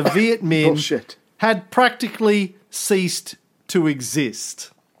claimed that the Viet Minh Bullshit. had practically ceased to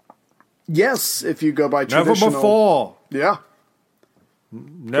exist. Yes, if you go by traditional. Never before. Yeah.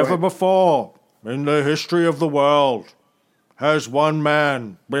 Never ahead. before in the history of the world has one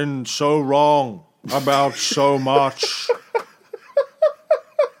man been so wrong about so much.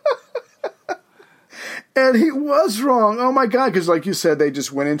 And he was wrong. Oh my God. Because like you said, they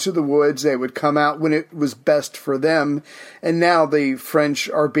just went into the woods. They would come out when it was best for them. And now the French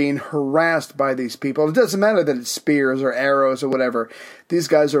are being harassed by these people. It doesn't matter that it's spears or arrows or whatever. These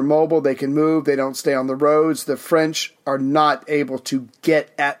guys are mobile. They can move. They don't stay on the roads. The French are not able to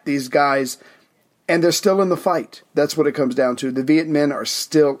get at these guys. And they're still in the fight. That's what it comes down to. The Viet Minh are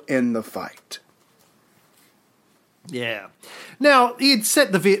still in the fight. Yeah. Now, he'd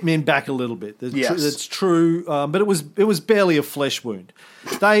set the Viet Minh back a little bit. That's true, but it was barely a flesh wound.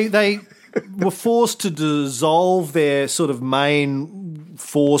 They were forced to dissolve their sort of main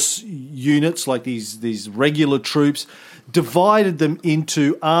force units, like these regular troops, divided them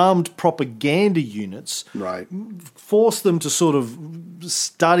into armed propaganda units, Right. forced them to sort of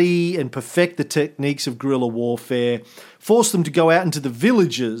study and perfect the techniques of guerrilla warfare, forced them to go out into the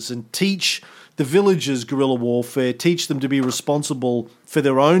villages and teach the villagers guerrilla warfare, teach them to be responsible for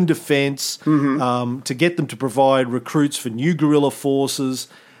their own defense, to get them to provide recruits for new guerrilla forces,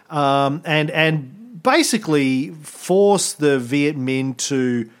 and basically force the Viet Minh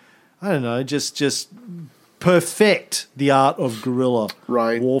to, I don't know, just perfect the art of guerrilla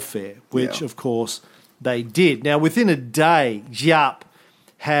warfare, which, of course, they did. Now, within a day, Giap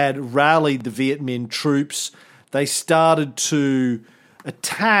had rallied the Viet Minh troops. They started to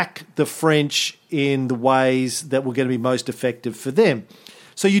attack the French in the ways that were going to be most effective for them.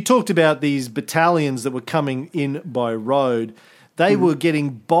 So you talked about these battalions that were coming in by road. They were getting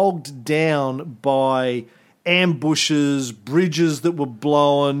bogged down by ambushes, bridges that were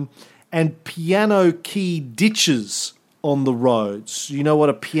blown, and piano key ditches on the roads. You know what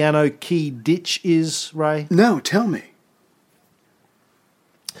a piano key ditch is, Ray? No, tell me.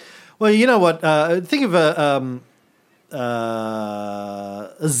 Well, you know what? Think of a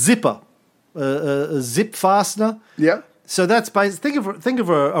zipper, a zip fastener. Yeah. So that's think of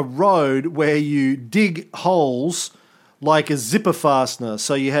a road where you dig holes like a zipper fastener.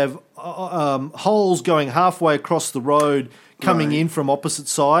 So you have holes going halfway across the road, coming in from opposite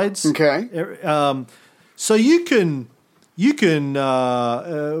sides. Okay. So you can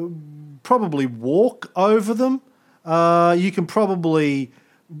probably walk over them. You can probably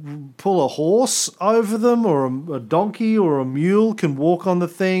pull a horse over them, or a donkey or a mule can walk on the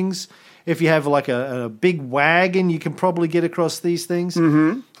things. If you have like a big wagon, you can probably get across these things.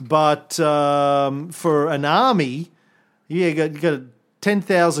 Mm-hmm. But for an army, you got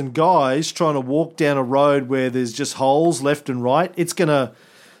 10,000 guys trying to walk down a road where there's just holes left and right. It's going to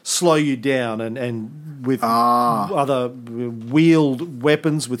slow you down, and with other wheeled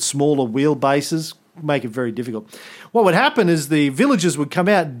weapons with smaller wheelbases, make it very difficult. What would happen is the villagers would come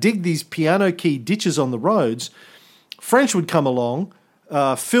out, dig these piano key ditches on the roads. French would come along,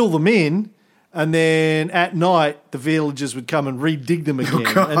 fill them in, and then at night the villagers would come and re-dig them again.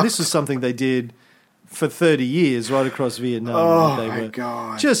 And this is something they did for 30 years right across Vietnam. Oh, they my were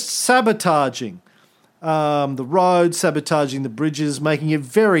God. just sabotaging the roads, sabotaging the bridges, making it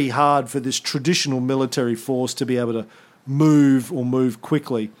very hard for this traditional military force to be able to move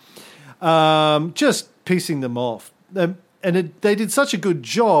quickly. Just pissing them off. They did such a good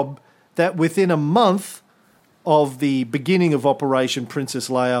job that within a month of the beginning of Operation Princess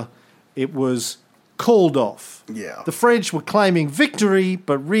Leia, it was called off. Yeah. The French were claiming victory,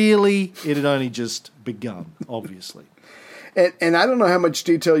 but really it had only just begun, obviously. And I don't know how much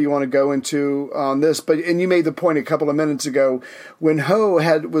detail you want to go into on this, and you made the point a couple of minutes ago when Ho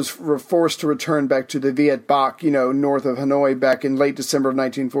was forced to return back to the Viet Bac, north of Hanoi back in late December of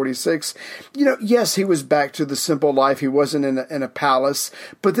 1946. Yes, he was back to the simple life. He wasn't in a palace,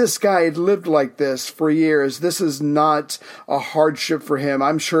 but this guy had lived like this for years. This is not a hardship for him.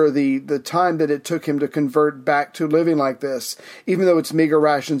 I'm sure the time that it took him to convert back to living like this, even though it's meager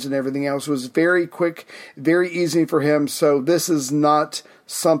rations and everything else, was very quick, very easy for him. So this is not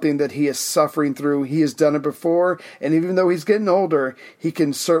something that he is suffering through. He has done it before, and even though he's getting older, he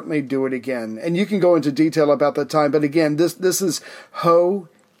can certainly do it again. And you can go into detail about that time, but again, this is Ho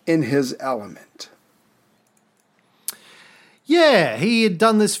in his element. Yeah, he had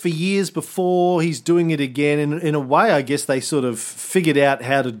done this for years before. He's doing it again. In a way, I guess they sort of figured out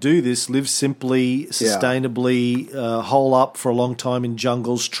how to do this, live simply, sustainably, hole up for a long time in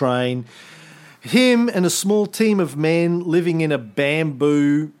jungles, train. Him and a small team of men living in a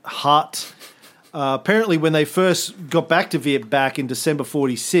bamboo hut. Apparently, when they first got back to Viet Bac in December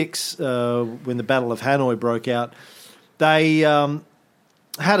 46, when the Battle of Hanoi broke out, they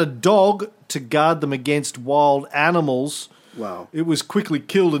had a dog to guard them against wild animals. Wow. It was quickly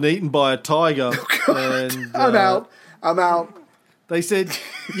killed and eaten by a tiger. And, I'm out. They said,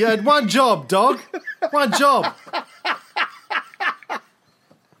 you had one job, dog. One job.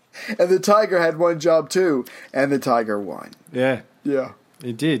 And the tiger had one job too, and the tiger won. Yeah. Yeah.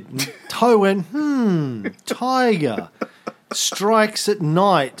 It did. Ho went, tiger. Strikes at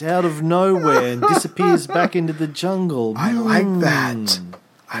night out of nowhere and disappears back into the jungle. I like that.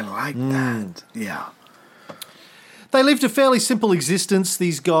 I like that. Yeah. They lived a fairly simple existence,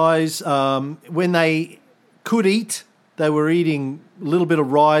 these guys. When they could eat, they were eating a little bit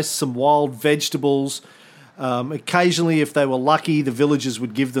of rice, some wild vegetables. Occasionally, if they were lucky, the villagers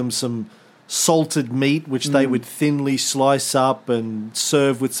would give them some salted meat, which they would thinly slice up and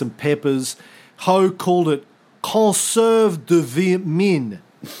serve with some peppers. Ho called it conserve de Viet Minh,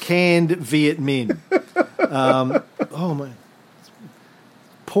 canned Viet Minh. Oh, my. It's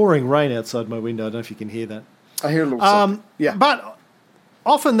pouring rain outside my window. I don't know if you can hear that. I hear a little something. Yeah. But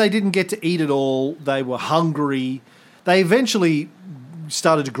often they didn't get to eat it all. They were hungry. They eventually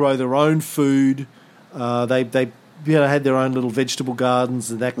started to grow their own food. They had their own little vegetable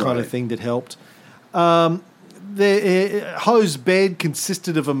gardens and that kind of thing that helped. Ho's bed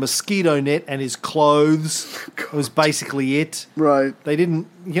consisted of a mosquito net and his clothes. It was basically it. Right. They didn't,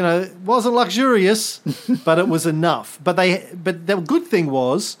 it wasn't luxurious, but it was enough. But the good thing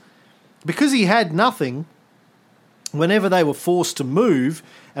was, because he had nothing, whenever they were forced to move,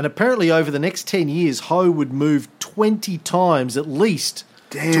 and apparently over the next 10 years, Ho would move 20 times at least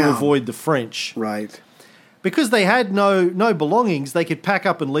to avoid the French. Right. Because they had no belongings, they could pack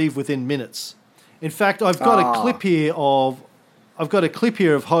up and leave within minutes. In fact, I've got a clip here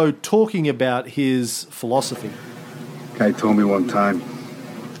of Ho talking about his philosophy. Guy told me one time,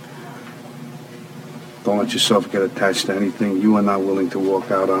 don't let yourself get attached to anything you are not willing to walk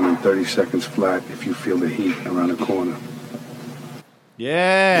out on in 30 seconds flat if you feel the heat around the corner.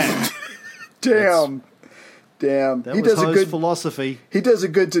 Yeah. Damn. That was Ho's philosophy. He does a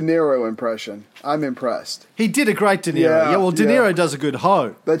good De Niro impression. I'm impressed. He did a great De Niro. Yeah, well, De Niro does a good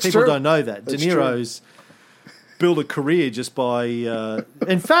Ho. That's People true. don't know that. That's De Niro's built a career just by...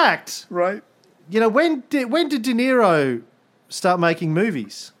 in fact... Right. When did De Niro start making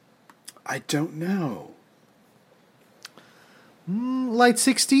movies? I don't know. Late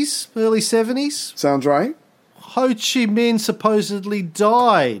 60s, early 70s. Sounds right. Ho Chi Minh supposedly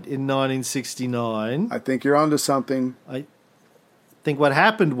died in 1969. I think you're onto something. I think what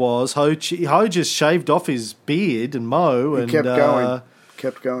happened was Ho just shaved off his beard and He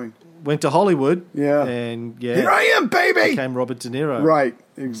kept going. Went to Hollywood. Yeah. And Here I am, baby! Became Robert De Niro. Right,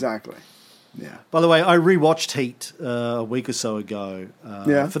 exactly. Yeah. By the way, I rewatched Heat a week or so ago.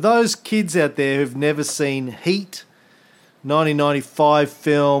 For those kids out there who've never seen Heat, 1995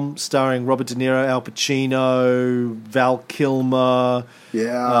 film starring Robert De Niro, Al Pacino, Val Kilmer.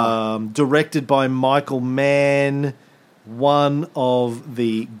 Yeah. Directed by Michael Mann. One of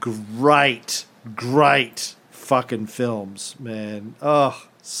the great fucking films, man. Oh,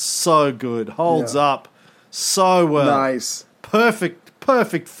 so good. Holds up so well. Nice. Perfect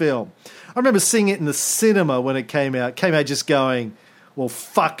perfect film. I remember seeing it in the cinema when it came out. Came out just going, well,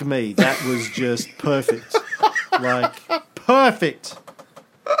 fuck me. That was just perfect. Like, perfect.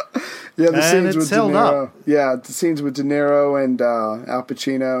 Yeah, the And scenes it's with De held Niro. up. Yeah, the scenes with De Niro and Al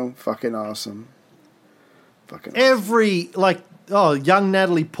Pacino, fucking awesome. Fucking awesome. Every, like, young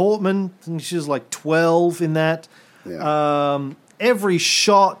Natalie Portman, I think she was like 12 in that. Yeah. Every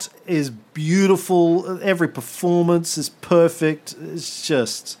shot is beautiful. Every performance is perfect. It's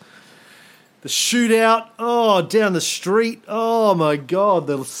just the shootout. Down the street. Oh my God,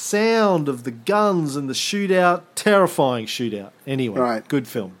 the sound of the guns and the shootout. Terrifying shootout. Anyway, Right. good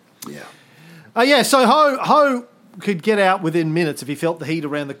film. Yeah. So Ho could get out within minutes if he felt the heat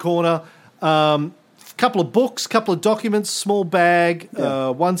around the corner. Couple of books, couple of documents, small bag,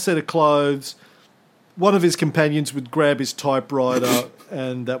 one set of clothes. One of his companions would grab his typewriter,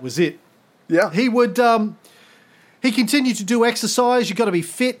 and that was it. Yeah. He would. He continued to do exercise. You got to be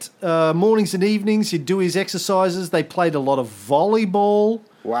fit. Mornings and evenings, he'd do his exercises. They played a lot of volleyball.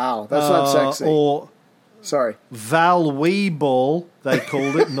 Wow, that's not sexy. Or Sorry. Val-Wee ball, they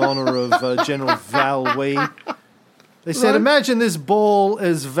called it, in honor of General Val-Wee. They said, imagine this ball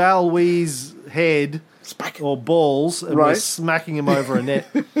as Val-Wee's head or balls, and we're Right. smacking him over a net.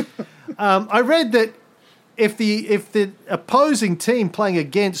 I read that if the opposing team playing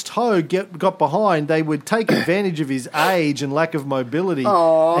against Ho got behind, they would take advantage of his age and lack of mobility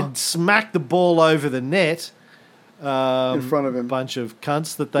and smack the ball over the net. In front of him. Bunch of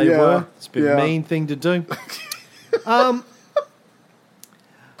cunts that they Yeah, were. It's a bit yeah. mean thing to do.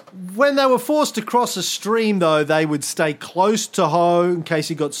 When they were forced to cross a stream, though, they would stay close to Ho in case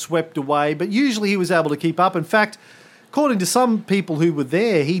he got swept away. But usually he was able to keep up. In fact, according to some people who were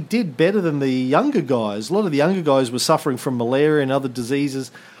there, he did better than the younger guys. A lot of the younger guys were suffering from malaria and other diseases.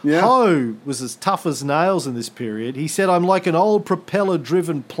 Yeah. Ho was as tough as nails in this period. He said, I'm like an old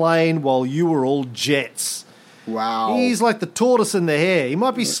propeller-driven plane while you were all jets. Wow. He's like the tortoise in the hare. He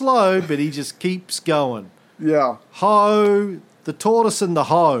might be slow, but he just keeps going. Yeah. Ho, the tortoise and the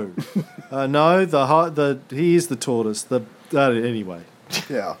hoe. He is the tortoise. Anyway,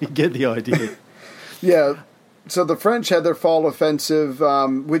 Yeah. you get the idea. Yeah. So the French had their fall offensive,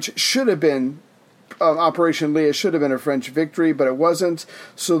 which should have been Operation Leah should have been a French victory, but it wasn't.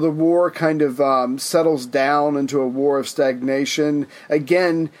 So the war kind of settles down into a war of stagnation.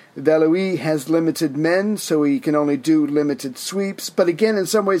 Again, Valois has limited men, so he can only do limited sweeps. But again, in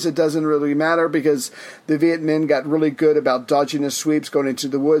some ways it doesn't really matter because the Viet Minh got really good about dodging the sweeps, going into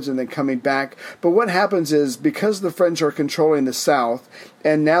the woods, and then coming back. But what happens is, because the French are controlling the south,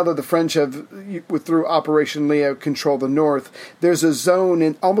 and now that the French have, through Operation Leah, control the north, there's a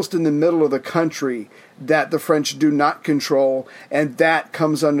zone almost in the middle of the country that the French do not control, and that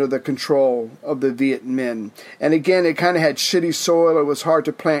comes under the control of the Viet Minh. And again, it kind of had shitty soil. It was hard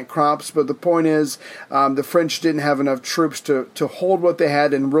to plant crops, but the point is the French didn't have enough troops to hold what they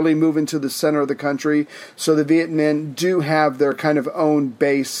had and really move into the center of the country. So the Viet Minh do have their kind of own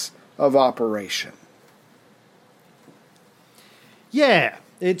base of operation. Yeah,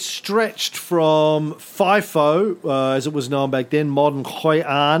 it stretched from Phi Pho, as it was known back then, modern Hoi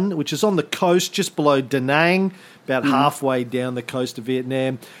An, which is on the coast just below Da Nang, about halfway down the coast of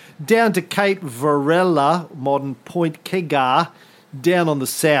Vietnam, down to Cape Varela, modern Point Kegar, down on the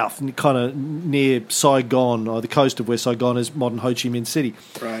south, kind of near Saigon, or the coast of where Saigon is, modern Ho Chi Minh City.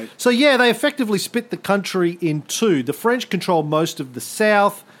 Right. So, yeah, they effectively split the country in two. The French controlled most of the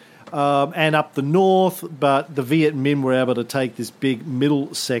south, and up the north, but the Viet Minh were able to take this big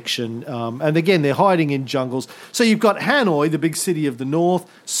middle section. And again, they're hiding in jungles. So you've got Hanoi, the big city of the north,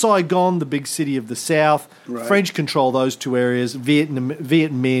 Saigon, the big city of the south. Right. French control those two areas. Viet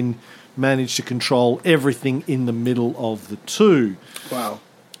Minh managed to control everything in the middle of the two. Wow.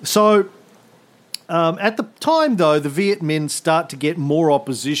 So at the time, though, the Viet Minh start to get more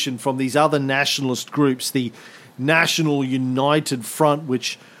opposition from these other nationalist groups, the National United Front,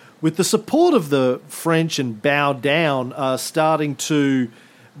 which, with the support of the French and Bao Down, are starting to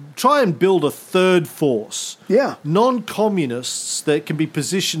try and build a third force. Yeah. Non-communists that can be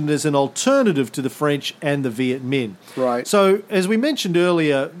positioned as an alternative to the French and the Viet Minh. Right. So, as we mentioned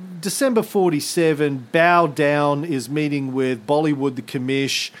earlier, December 47, Bao Down is meeting with Bollywood the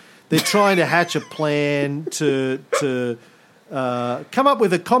Commish. They're trying to hatch a plan to come up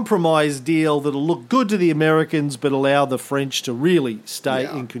with a compromise deal that'll look good to the Americans but allow the French to really stay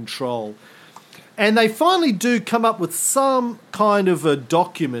in control. And they finally do come up with some kind of a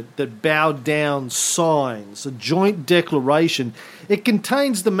document that Bao Down signs, a joint declaration. It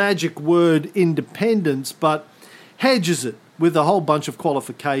contains the magic word independence but hedges it with a whole bunch of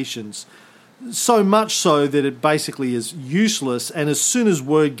qualifications. So much so that it basically is useless. And as soon as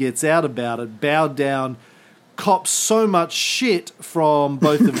word gets out about it, bowed down, cops so much shit from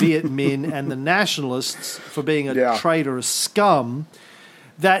both the Viet Minh and the nationalists for being a traitorous scum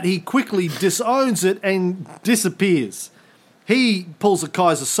that he quickly disowns it and disappears. He pulls a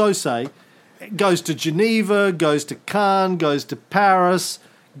Kaiser Sose, goes to Geneva, goes to Cannes, goes to Paris,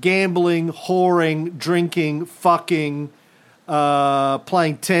 gambling, whoring, drinking, fucking,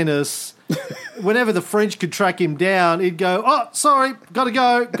 playing tennis. Whenever the French could track him down, he'd go, "Oh, sorry, got to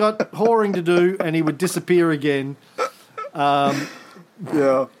go, got whoring to do," and he would disappear again. Yeah.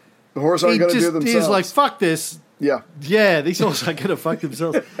 The horse aren't going to do themselves. He's like, fuck this. Yeah. Yeah, these horses are going to fuck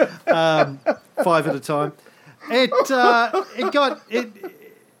themselves. 5 at a time.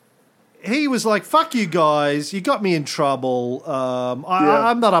 He was like, fuck you guys, you got me in trouble.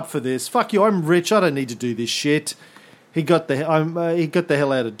 I'm not up for this. Fuck you, I'm rich, I don't need to do this shit. He got the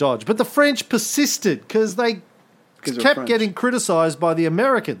hell out of Dodge. But the French persisted because they kept getting criticised by the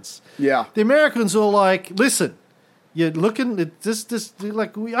Americans. Yeah. The Americans were like, listen, you're looking at this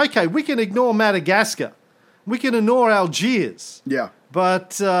like, okay, we can ignore Madagascar. We can ignore Algiers. Yeah.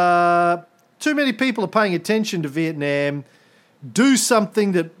 But too many people are paying attention to Vietnam. Do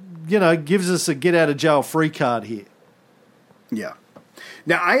something that, gives us a get-out-of-jail-free card here. Yeah.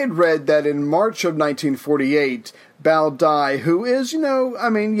 Now, I had read that in March of 1948, Bao Dai, who is,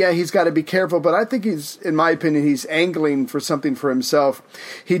 he's got to be careful, but I think in my opinion, he's angling for something for himself.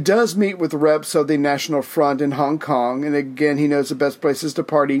 He does meet with reps of the National Front in Hong Kong, and again, he knows the best places to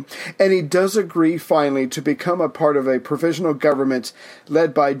party, and he does agree finally to become a part of a provisional government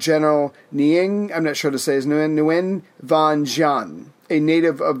led by General Nguyen, I'm not sure to say his name, Nguyen Van Gian, a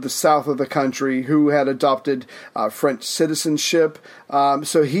native of the south of the country who had adopted French citizenship.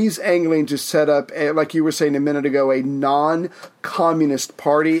 So he's angling to set up, like you were saying a minute ago, a non-communist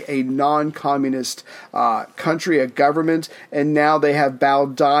party, a non-communist country, a government, and now they have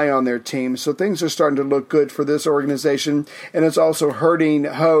Bao Dai on their team. So things are starting to look good for this organization, and it's also hurting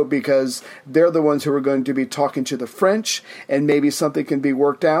Ho because they're the ones who are going to be talking to the French, and maybe something can be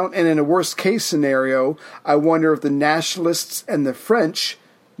worked out. And in a worst-case scenario, I wonder if the nationalists and the French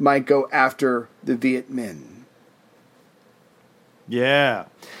might go after the Viet Minh. Yeah.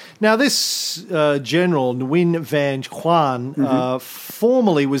 Now, this general, Nguyen Van Huan,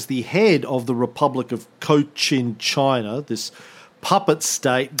 formerly was the head of the Republic of Cochin, China, this puppet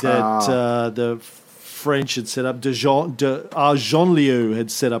state that the French had set up, Genlieu had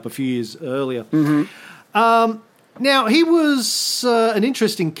set up a few years earlier. Now, he was an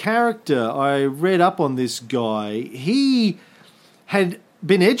interesting character. I read up on this guy. He had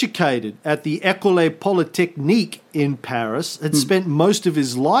been educated at the École Polytechnique in Paris, had spent most of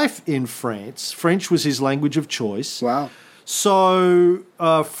his life in France. French was his language of choice. Wow. So,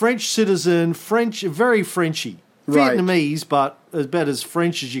 French citizen, very Frenchy. Right. Vietnamese, but about as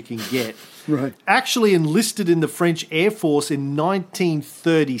French as you can get. Right. Actually enlisted in the French Air Force in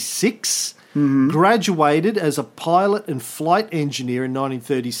 1936. Graduated as a pilot and flight engineer in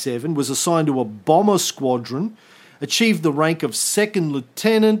 1937. Was assigned to a bomber squadron. Achieved the rank of second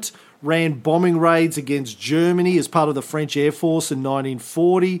lieutenant, ran bombing raids against Germany as part of the French Air Force in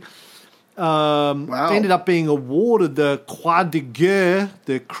 1940. Ended up being awarded the Croix de Guerre,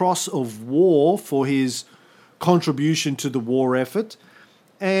 the Cross of War, for his contribution to the war effort.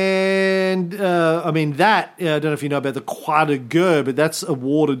 And, I don't know if you know about the Croix de Guerre, but that's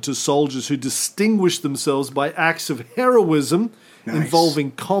awarded to soldiers who distinguish themselves by acts of heroism involving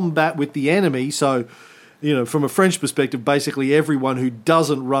combat with the enemy. So, from a French perspective, basically everyone who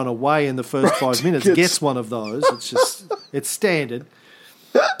doesn't run away in the first 5 minutes gets one of those. It's standard.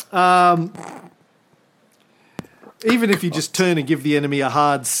 Even if you just turn and give the enemy a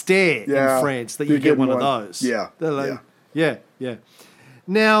hard stare in France, that you get one of those. Yeah. Yeah.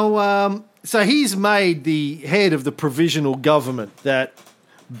 Now, so he's made the head of the provisional government that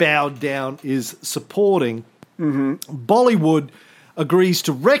Bowed Down is supporting. Bollywood agrees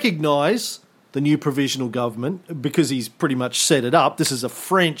to recognise the new provisional government because he's pretty much set it up. This is a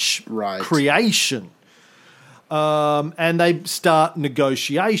French creation. And they start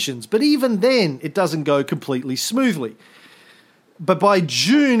negotiations. But even then, it doesn't go completely smoothly. But by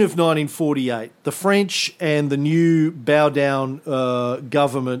June of 1948, the French and the new Bao Down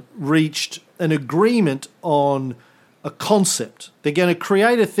government reached an agreement on a concept. They're going to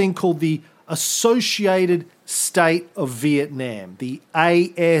create a thing called the Associated State of Vietnam, the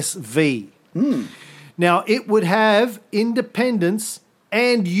ASV. Now, it would have independence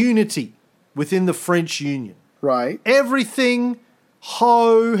and unity within the French Union. Right. Everything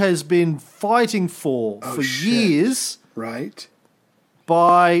Ho has been fighting for years. Right.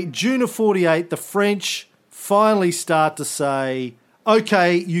 by June of 48, the French finally start to say,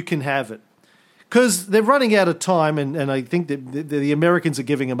 okay, you can have it. Because they're running out of time, and I think that the Americans are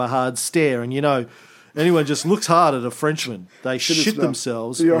giving them a hard stare. And, anyone just looks hard at a Frenchman, they shit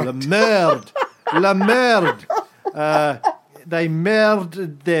themselves. Yeah. La merde. La merde. They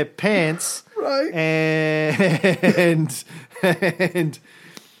merde their pants. Right. And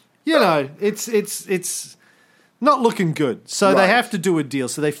it's not looking good. So Right. they have to do a deal.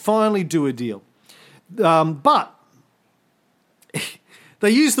 So they finally do a deal. But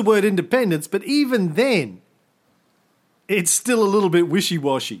they use the word independence, but even then, it's still a little bit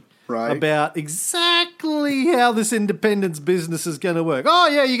wishy-washy Right. about exactly how this independence business is going to work. Oh,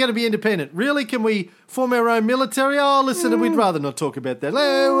 yeah, you're going to be independent. Really? Can we form our own military? Oh, listen, we'd rather not talk about that.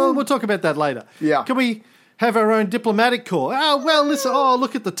 We'll talk about that later. Yeah. Can we have our own diplomatic corps? Oh, well, listen. Oh,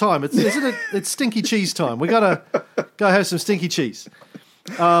 look at the time. It's stinky cheese time. We got to go have some stinky cheese.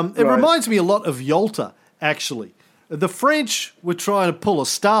 It reminds me a lot of Yalta, actually. The French were trying to pull a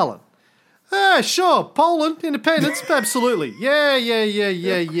Stalin. Sure, Poland, independence, absolutely.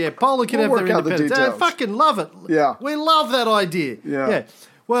 Yeah. Poland can have We'll their work out the independence. I details. fucking love it. Yeah. We love that idea. Yeah.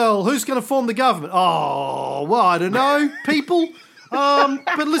 Well, who's going to form the government? Oh, well, I don't know, people.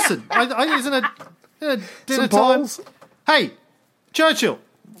 But listen, isn't it dinner Some time? polls? Hey, Churchill,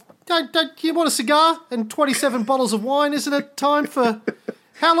 don't you want a cigar and 27 bottles of wine? Isn't it time for...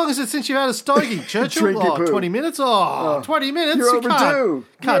 How long is it since you had a stogie, Churchill? Drinky poo. 20 minutes? 20 minutes? You're You overdue.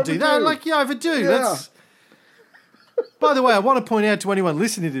 Can't You're do that. overdue. Like, you're overdue. Yeah. By the way, I want to point out to anyone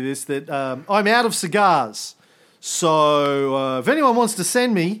listening to this that I'm out of cigars. So if anyone wants to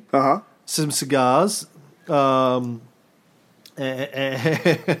send me some cigars, all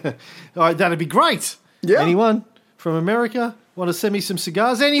right, that'd be great. Yeah. Anyone from America want to send me some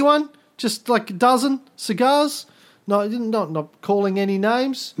cigars? Anyone? Just like a dozen cigars? No, not calling any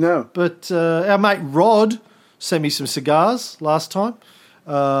names. No. But our mate Rod sent me some cigars last time,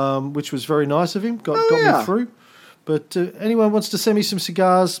 which was very nice of him. Got me through. But anyone wants to send me some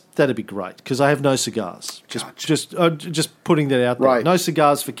cigars, that'd be great, because I have no cigars. Just putting that out there. Right. No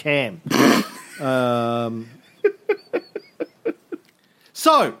cigars for Cam.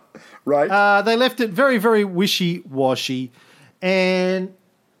 So Right. they left it very, very wishy-washy. And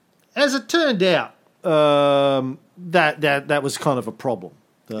as it turned out, that was kind of a problem,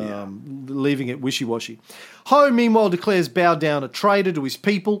 leaving it wishy-washy. Ho, meanwhile, declares Bao down a traitor to his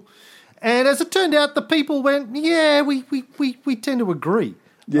people. And as it turned out, the people went, yeah, we tend to agree.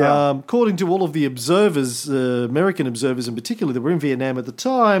 Yeah. According to all of the observers, American observers in particular, that were in Vietnam at the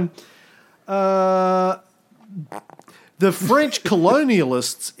time, the French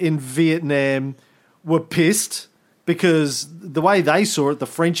colonialists in Vietnam were pissed because the way they saw it, the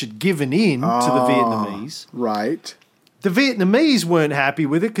French had given in to the Vietnamese. Right. The Vietnamese weren't happy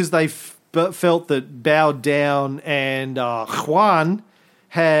with it because they felt that Bao Down and Juan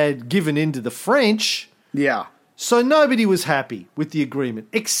had given in to the French. Yeah. So nobody was happy with the agreement,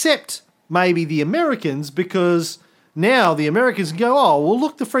 except maybe the Americans, because now the Americans can go, oh, well,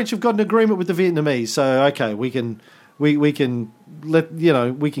 look, the French have got an agreement with the Vietnamese, so okay, we can let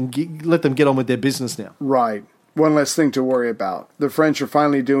them get on with their business now. Right. One less thing to worry about. The French are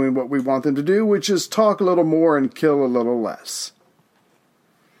finally doing what we want them to do, which is talk a little more and kill a little less.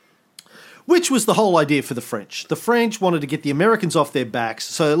 Which was the whole idea for the French. The French wanted to get the Americans off their backs,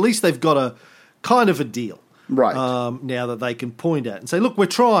 so at least they've got a kind of a deal. Right. Now that they can point at and say, look, we're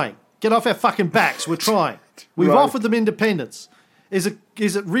trying. Get off our fucking backs. We're trying. We've Right. offered them independence. Is it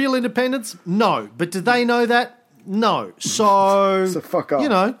real independence? No. But did they know that? No. So, So fuck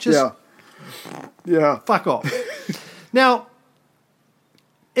off. Just Yeah. fuck off. Now,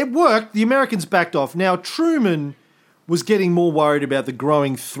 it worked. The Americans backed off. Now, Truman was getting more worried about the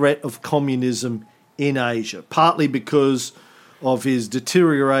growing threat of communism in Asia, partly because of his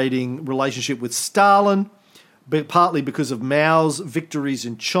deteriorating relationship with Stalin, but partly because of Mao's victories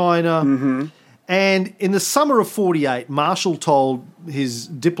in China. Mm-hmm. And in the summer of 48, Marshall told his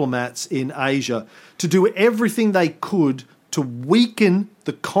diplomats in Asia to do everything they could to weaken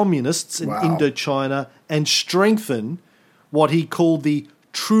the communists in Wow. Indochina and strengthen what he called the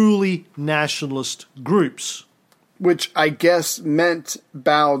truly nationalist groups. Which I guess meant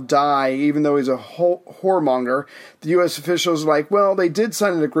Bao die, even though he's a whoremonger. The U.S. officials are like, well, they did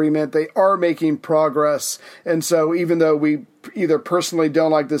sign an agreement. They are making progress. And so even though we either personally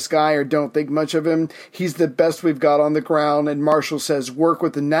don't like this guy or don't think much of him, he's the best we've got on the ground. And Marshall says, work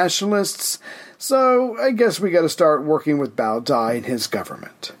with the nationalists. So I guess we got to start working with Bao Dai and his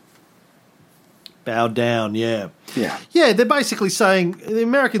government. Bow down, yeah. Yeah. Yeah, they're basically saying, the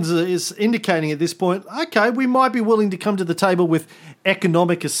Americans is indicating at this point, okay, we might be willing to come to the table with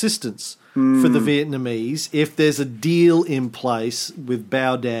economic assistance for the Vietnamese if there's a deal in place with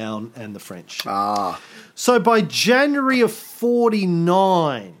Bao Dao and the French. So by January of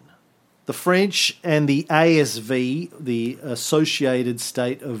 49, the French and the ASV, the Associated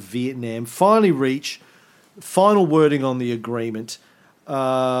State of Vietnam, finally reach final wording on the agreement.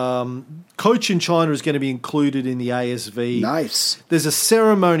 Cochin China is going to be included in the ASV. Nice. There's a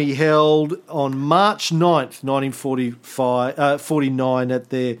ceremony held on March 9th, 1949 at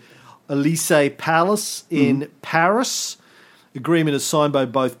the Élysée Palace in Paris. Agreement is signed by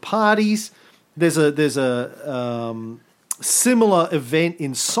both parties. There's a similar event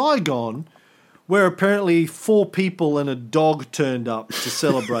in Saigon where apparently 4 people and a dog turned up to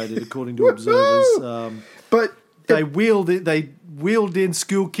celebrate it, according to observers. But they wheeled in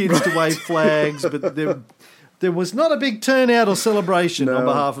school kids to wave flags, but there was not a big turnout or celebration on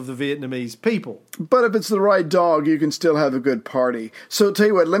behalf of the Vietnamese people. But if it's the right dog, you can still have a good party. So tell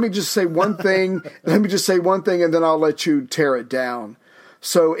you what, let me just say one thing. and then I'll let you tear it down.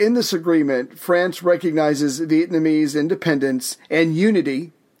 So in this agreement, France recognizes Vietnamese independence and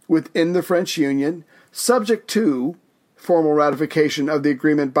unity within the French Union, subject to formal ratification of the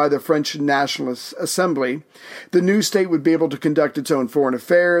agreement by the French National Assembly. The new state would be able to conduct its own foreign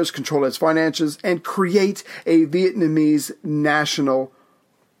affairs, control its finances, and create a Vietnamese national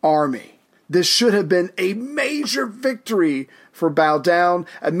army. This should have been a major victory for Bao Dao,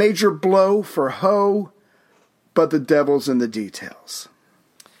 a major blow for Ho, but the devil's in the details.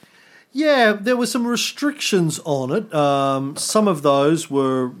 Yeah, there were some restrictions on it. Some of those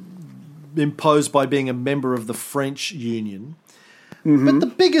were imposed by being a member of the French Union. But the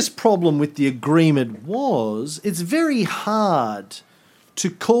biggest problem with the agreement was it's very hard to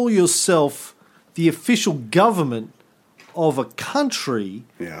call yourself the official government of a country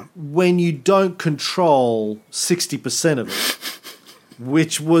when you don't control 60% of it,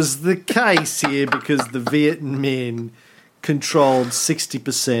 which was the case here because the Viet Minh controlled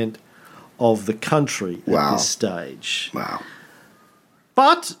 60% of the country at this stage. Wow.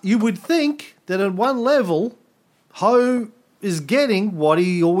 But you would think that at one level, Ho is getting what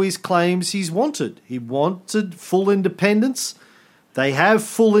he always claims he's wanted. He wanted full independence. They have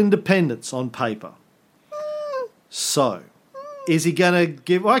full independence on paper. So, is he going to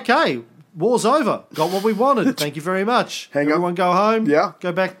give... Okay, war's over. Got what we wanted. Thank you very much. Everyone go home. Yeah.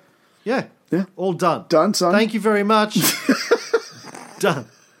 Go back. Yeah. All done. Done, son. Thank you very much. Done.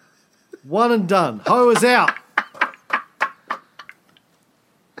 One and done. Ho is out.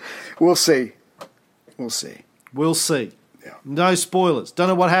 We'll see. We'll see. Yeah. No spoilers. Don't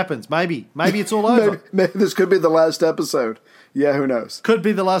know what happens. Maybe it's all over. Maybe this could be the last episode. Yeah, who knows? Could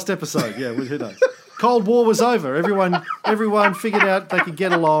be the last episode. Yeah, who knows? Cold War was over. Everyone figured out they could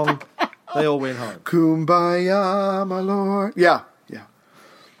get along. They all went home. Kumbaya, my lord. Yeah.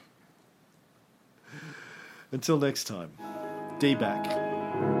 Until next time. D back.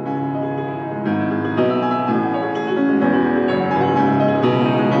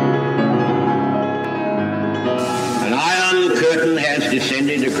 An iron curtain has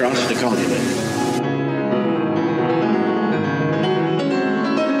descended across the continent.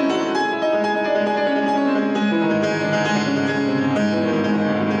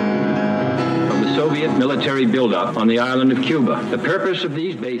 Soviet military buildup on the island of Cuba. The purpose of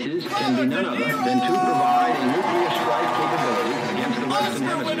these bases can be none other than to provide a nuclear strike capability against the Western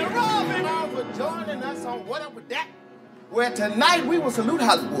Hemisphere. For joining us on What Up With That, where tonight we will salute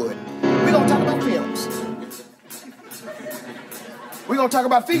Hollywood. We're going to talk about films. We're going to talk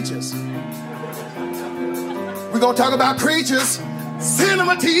about features. We're going to talk about creatures,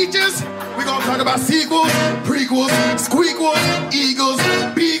 cinema teachers. We're going to talk about sequels, prequels, squeakles, eagles,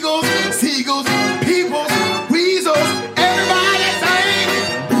 beagles, seagulls, peoples, weasels. Everybody sing.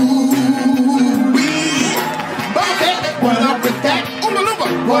 Ooh-wee. Okay, what up with that? Oompa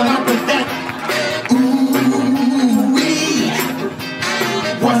loompa, what up with that? Ooh-wee.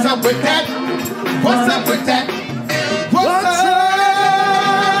 What's up with that? What's up with that? What's up?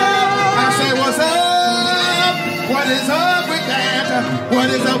 I say what's up? What is up with that? What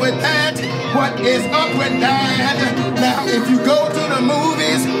is up with that? What is up with that? Now, if you go to the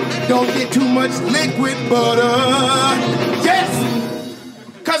movies, don't get too much liquid butter. Yes,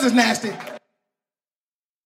 because it's nasty.